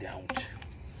 but they don't.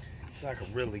 So I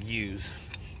could really use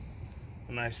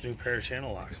a nice new pair of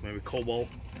channel locks. Maybe Cobalt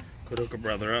could hook a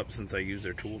brother up since I use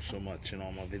their tools so much in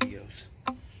all my videos.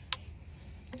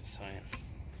 Just saying.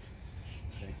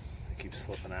 See, they keep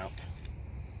slipping out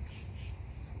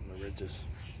from the ridges.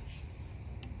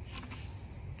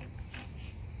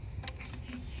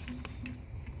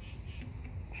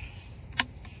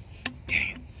 Dang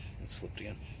it, it slipped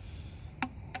again.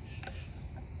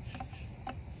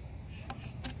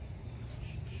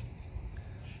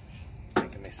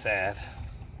 Sad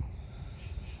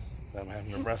that I'm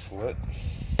having to wrestle it.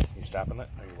 You stopping it?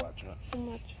 Or are you watching it? I'm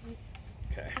watching.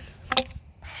 Okay.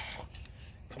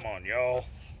 Come on, y'all.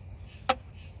 I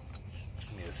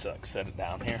need to set it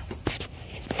down here.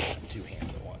 Two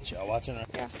hands at once. Y'all watching it?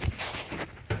 Yeah.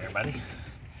 Everybody,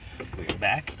 put your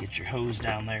back. Get your hose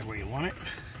down there where you want it.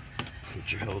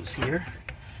 Get your hose here.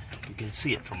 You can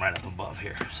see it from right up above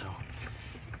here. So,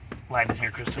 light it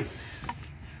here, Kristen.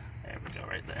 There we go,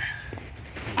 right there.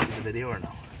 Can you see the video or no?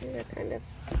 Yeah, kind of.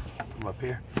 Come up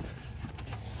here.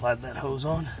 Slide that hose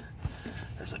on.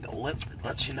 There's like a lip that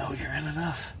lets you know you're in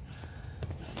enough.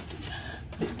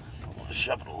 I want to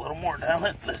shove it a little more down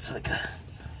it. That's like a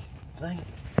thing.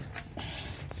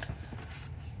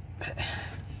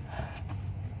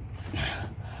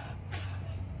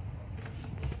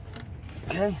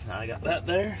 Okay, now I got that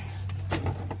there.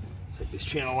 Take these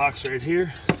channel locks right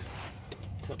here.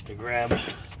 Attempt to grab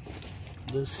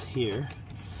this here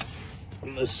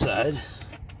from this side.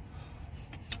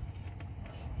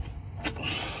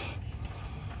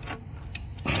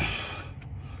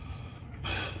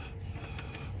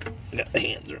 Got the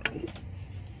hands around.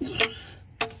 I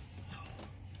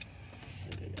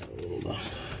think I got a little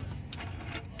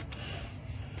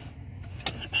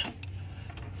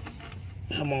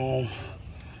come on.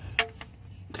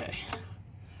 Okay.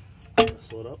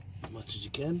 Wrestle it up as much as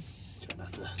you can. Try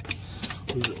not to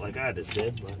lose it like I just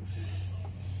did, but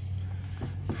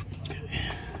okay.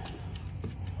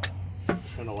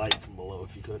 Turn the light from below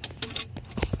if you could.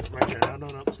 Right there.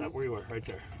 No, stop where you were. Right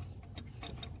there.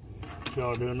 If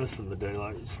y'all are doing this in the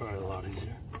daylight, it's probably a lot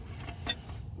easier.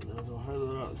 But I don't have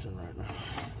that option right now.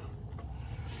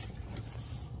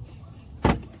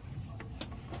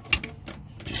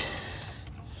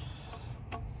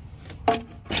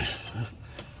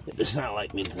 It does not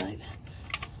like me tonight.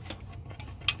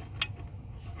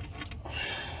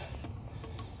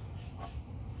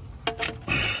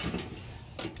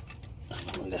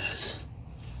 Come on, guys.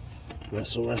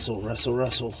 Wrestle, wrestle, wrestle,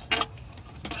 wrestle.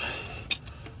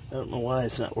 I don't know why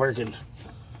it's not working.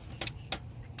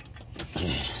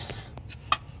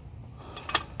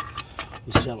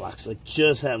 These channel locks, like,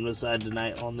 just happened to decide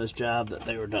tonight on this job that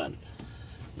they were done.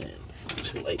 Man,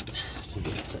 too late to do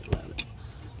anything about it.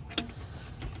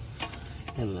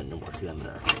 And then they're working on the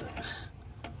dark with it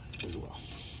as well.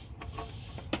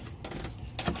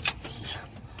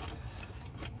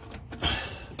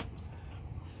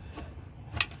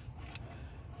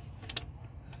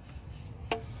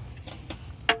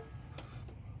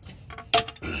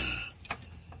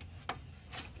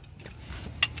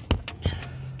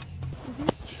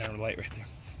 light right there.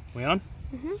 We on?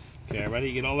 Mm-hmm. Okay,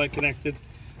 ready? Get all that connected.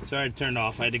 Sorry to turn it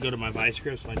off. I had to go to my vice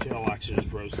grips. My channel locks are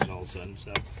just roasted all of a sudden.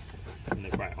 So, and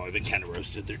they've probably been kind of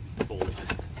roasted. They're old.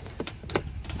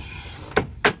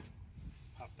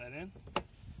 Pop that in.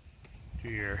 Do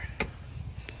your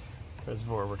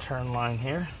reservoir return line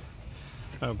here.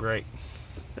 Oh, great.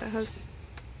 The hose.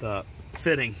 The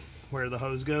fitting where the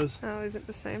hose goes. Oh, is it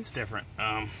the same? It's different.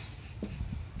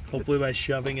 Hopefully by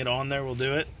shoving it on there, we'll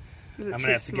do it. Is it I'm too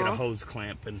gonna have to small? get a hose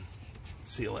clamp and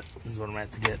seal it. This is what I'm gonna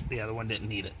have to get. The other one didn't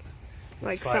need it. It's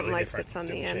Like slightly something like different, that's on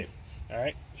the different end. shape. All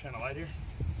right, shine a light here.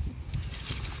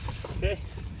 Okay,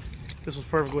 this was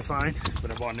perfectly fine,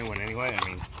 but I bought a new one anyway. I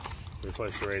mean,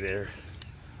 replace the radiator.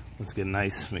 Let's get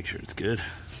nice. Make sure it's good.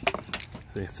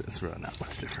 See, it's really not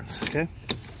much difference. Okay,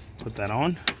 put that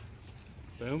on.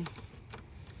 Boom.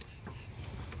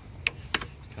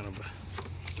 Kind of.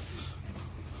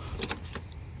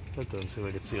 That doesn't seem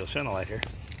like it's sealed. Shine a light here.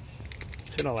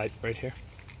 Shine a light right here.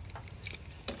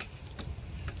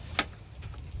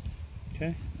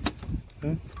 Okay.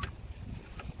 Boom.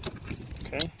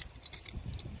 Okay.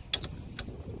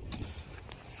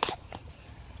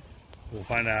 We'll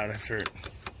find out after it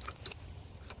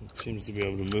seems to be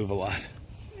able to move a lot.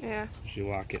 Yeah. If you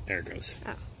lock it, there it goes.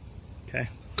 Oh. Okay.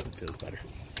 It feels better.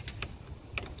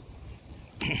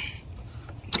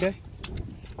 Okay.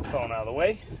 Phone out of the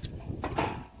way.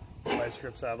 Vice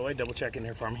grips out of the way. Double check in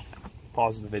here for me.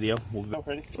 Pause the video. We'll go.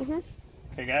 Ready? Mm-hmm.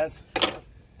 Okay, guys.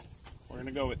 We're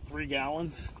gonna go with 3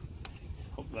 gallons.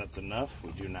 Hope that's enough.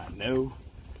 We do not know.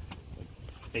 Like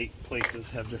 8 places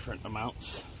have different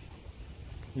amounts.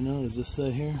 You know, does this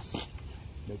say here?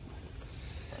 Nope.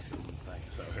 That's the thing.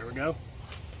 So here we go.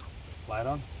 Light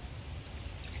on.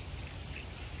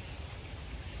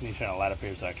 Let me try to light up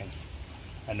here a second.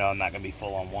 I know I'm not gonna be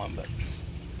full on one, but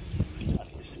I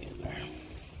need to see it there.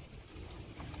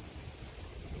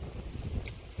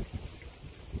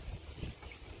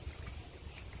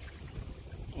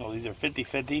 Well, these are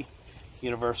 50/50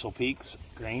 universal peaks,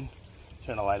 green.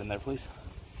 Turn the light in there, please.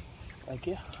 Thank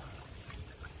you.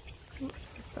 My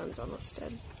phone's almost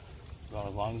dead. Well,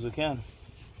 as long as we can.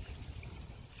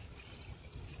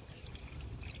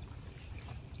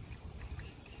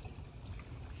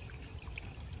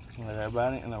 Let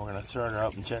everybody, and then we're gonna start her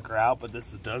up and check her out. But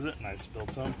this does it, and I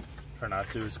spilled some. Try not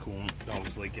to. It's cool. Don't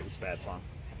always leak it. It's bad fun.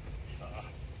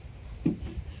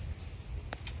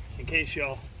 In case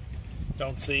y'all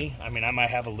don't see, I mean, I might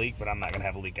have a leak, but I'm not gonna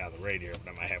have a leak out of the radiator.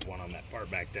 But I might have one on that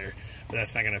part back there. But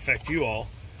that's not gonna affect you all.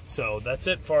 So that's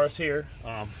it for us here.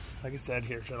 Like I said,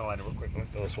 here, shine a light real quick. Look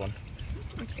at this one.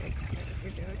 Okay, tell me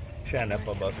what you're doing. Shine up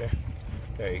above there.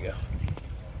 There you go.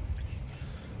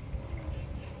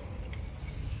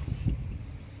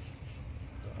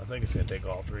 I think it's gonna take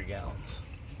all 3 gallons.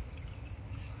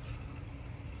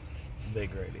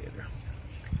 Big radiator.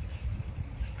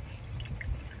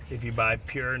 If you buy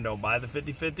pure and don't buy the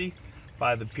 50/50,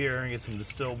 buy the pure and get some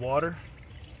distilled water.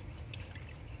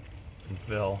 And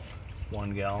fill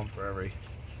 1 gallon for every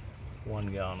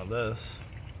 1 gallon of this.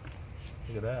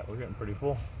 Look at that, we're getting pretty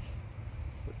full.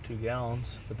 With 2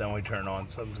 gallons, but then we turn on,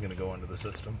 something's gonna go into the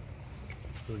system.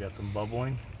 So we got some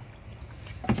bubbling.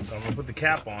 So I'm gonna put the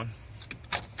cap on.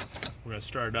 We're gonna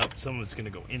start it up. Some of it's gonna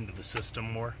go into the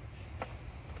system more.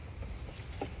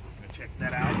 I'm gonna check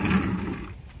that out.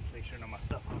 Make sure I know my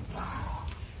stuff.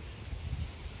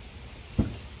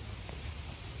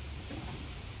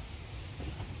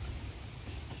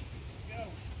 Go.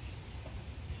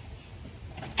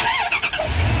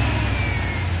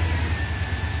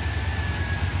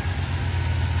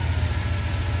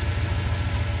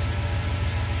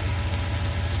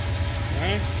 All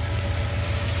right.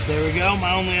 There we go.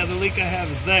 My only other leak I have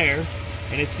is there,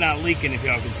 and it's not leaking if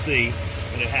y'all can see,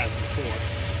 but it has before.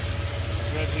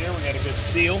 Right here, we got a good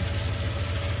seal.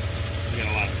 We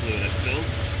got a lot of fluid I spilled.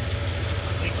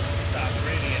 I think the top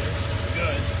radiator is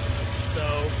good. So,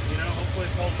 you know, hopefully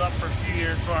this holds up for a few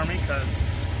years for me, because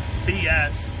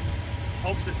BS.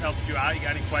 Hope this helps you out. You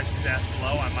got any questions, ask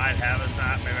below. I might have. If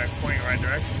not, maybe I can point you in the right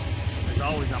direction. As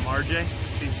always, I'm RJ.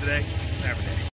 See you today, never day.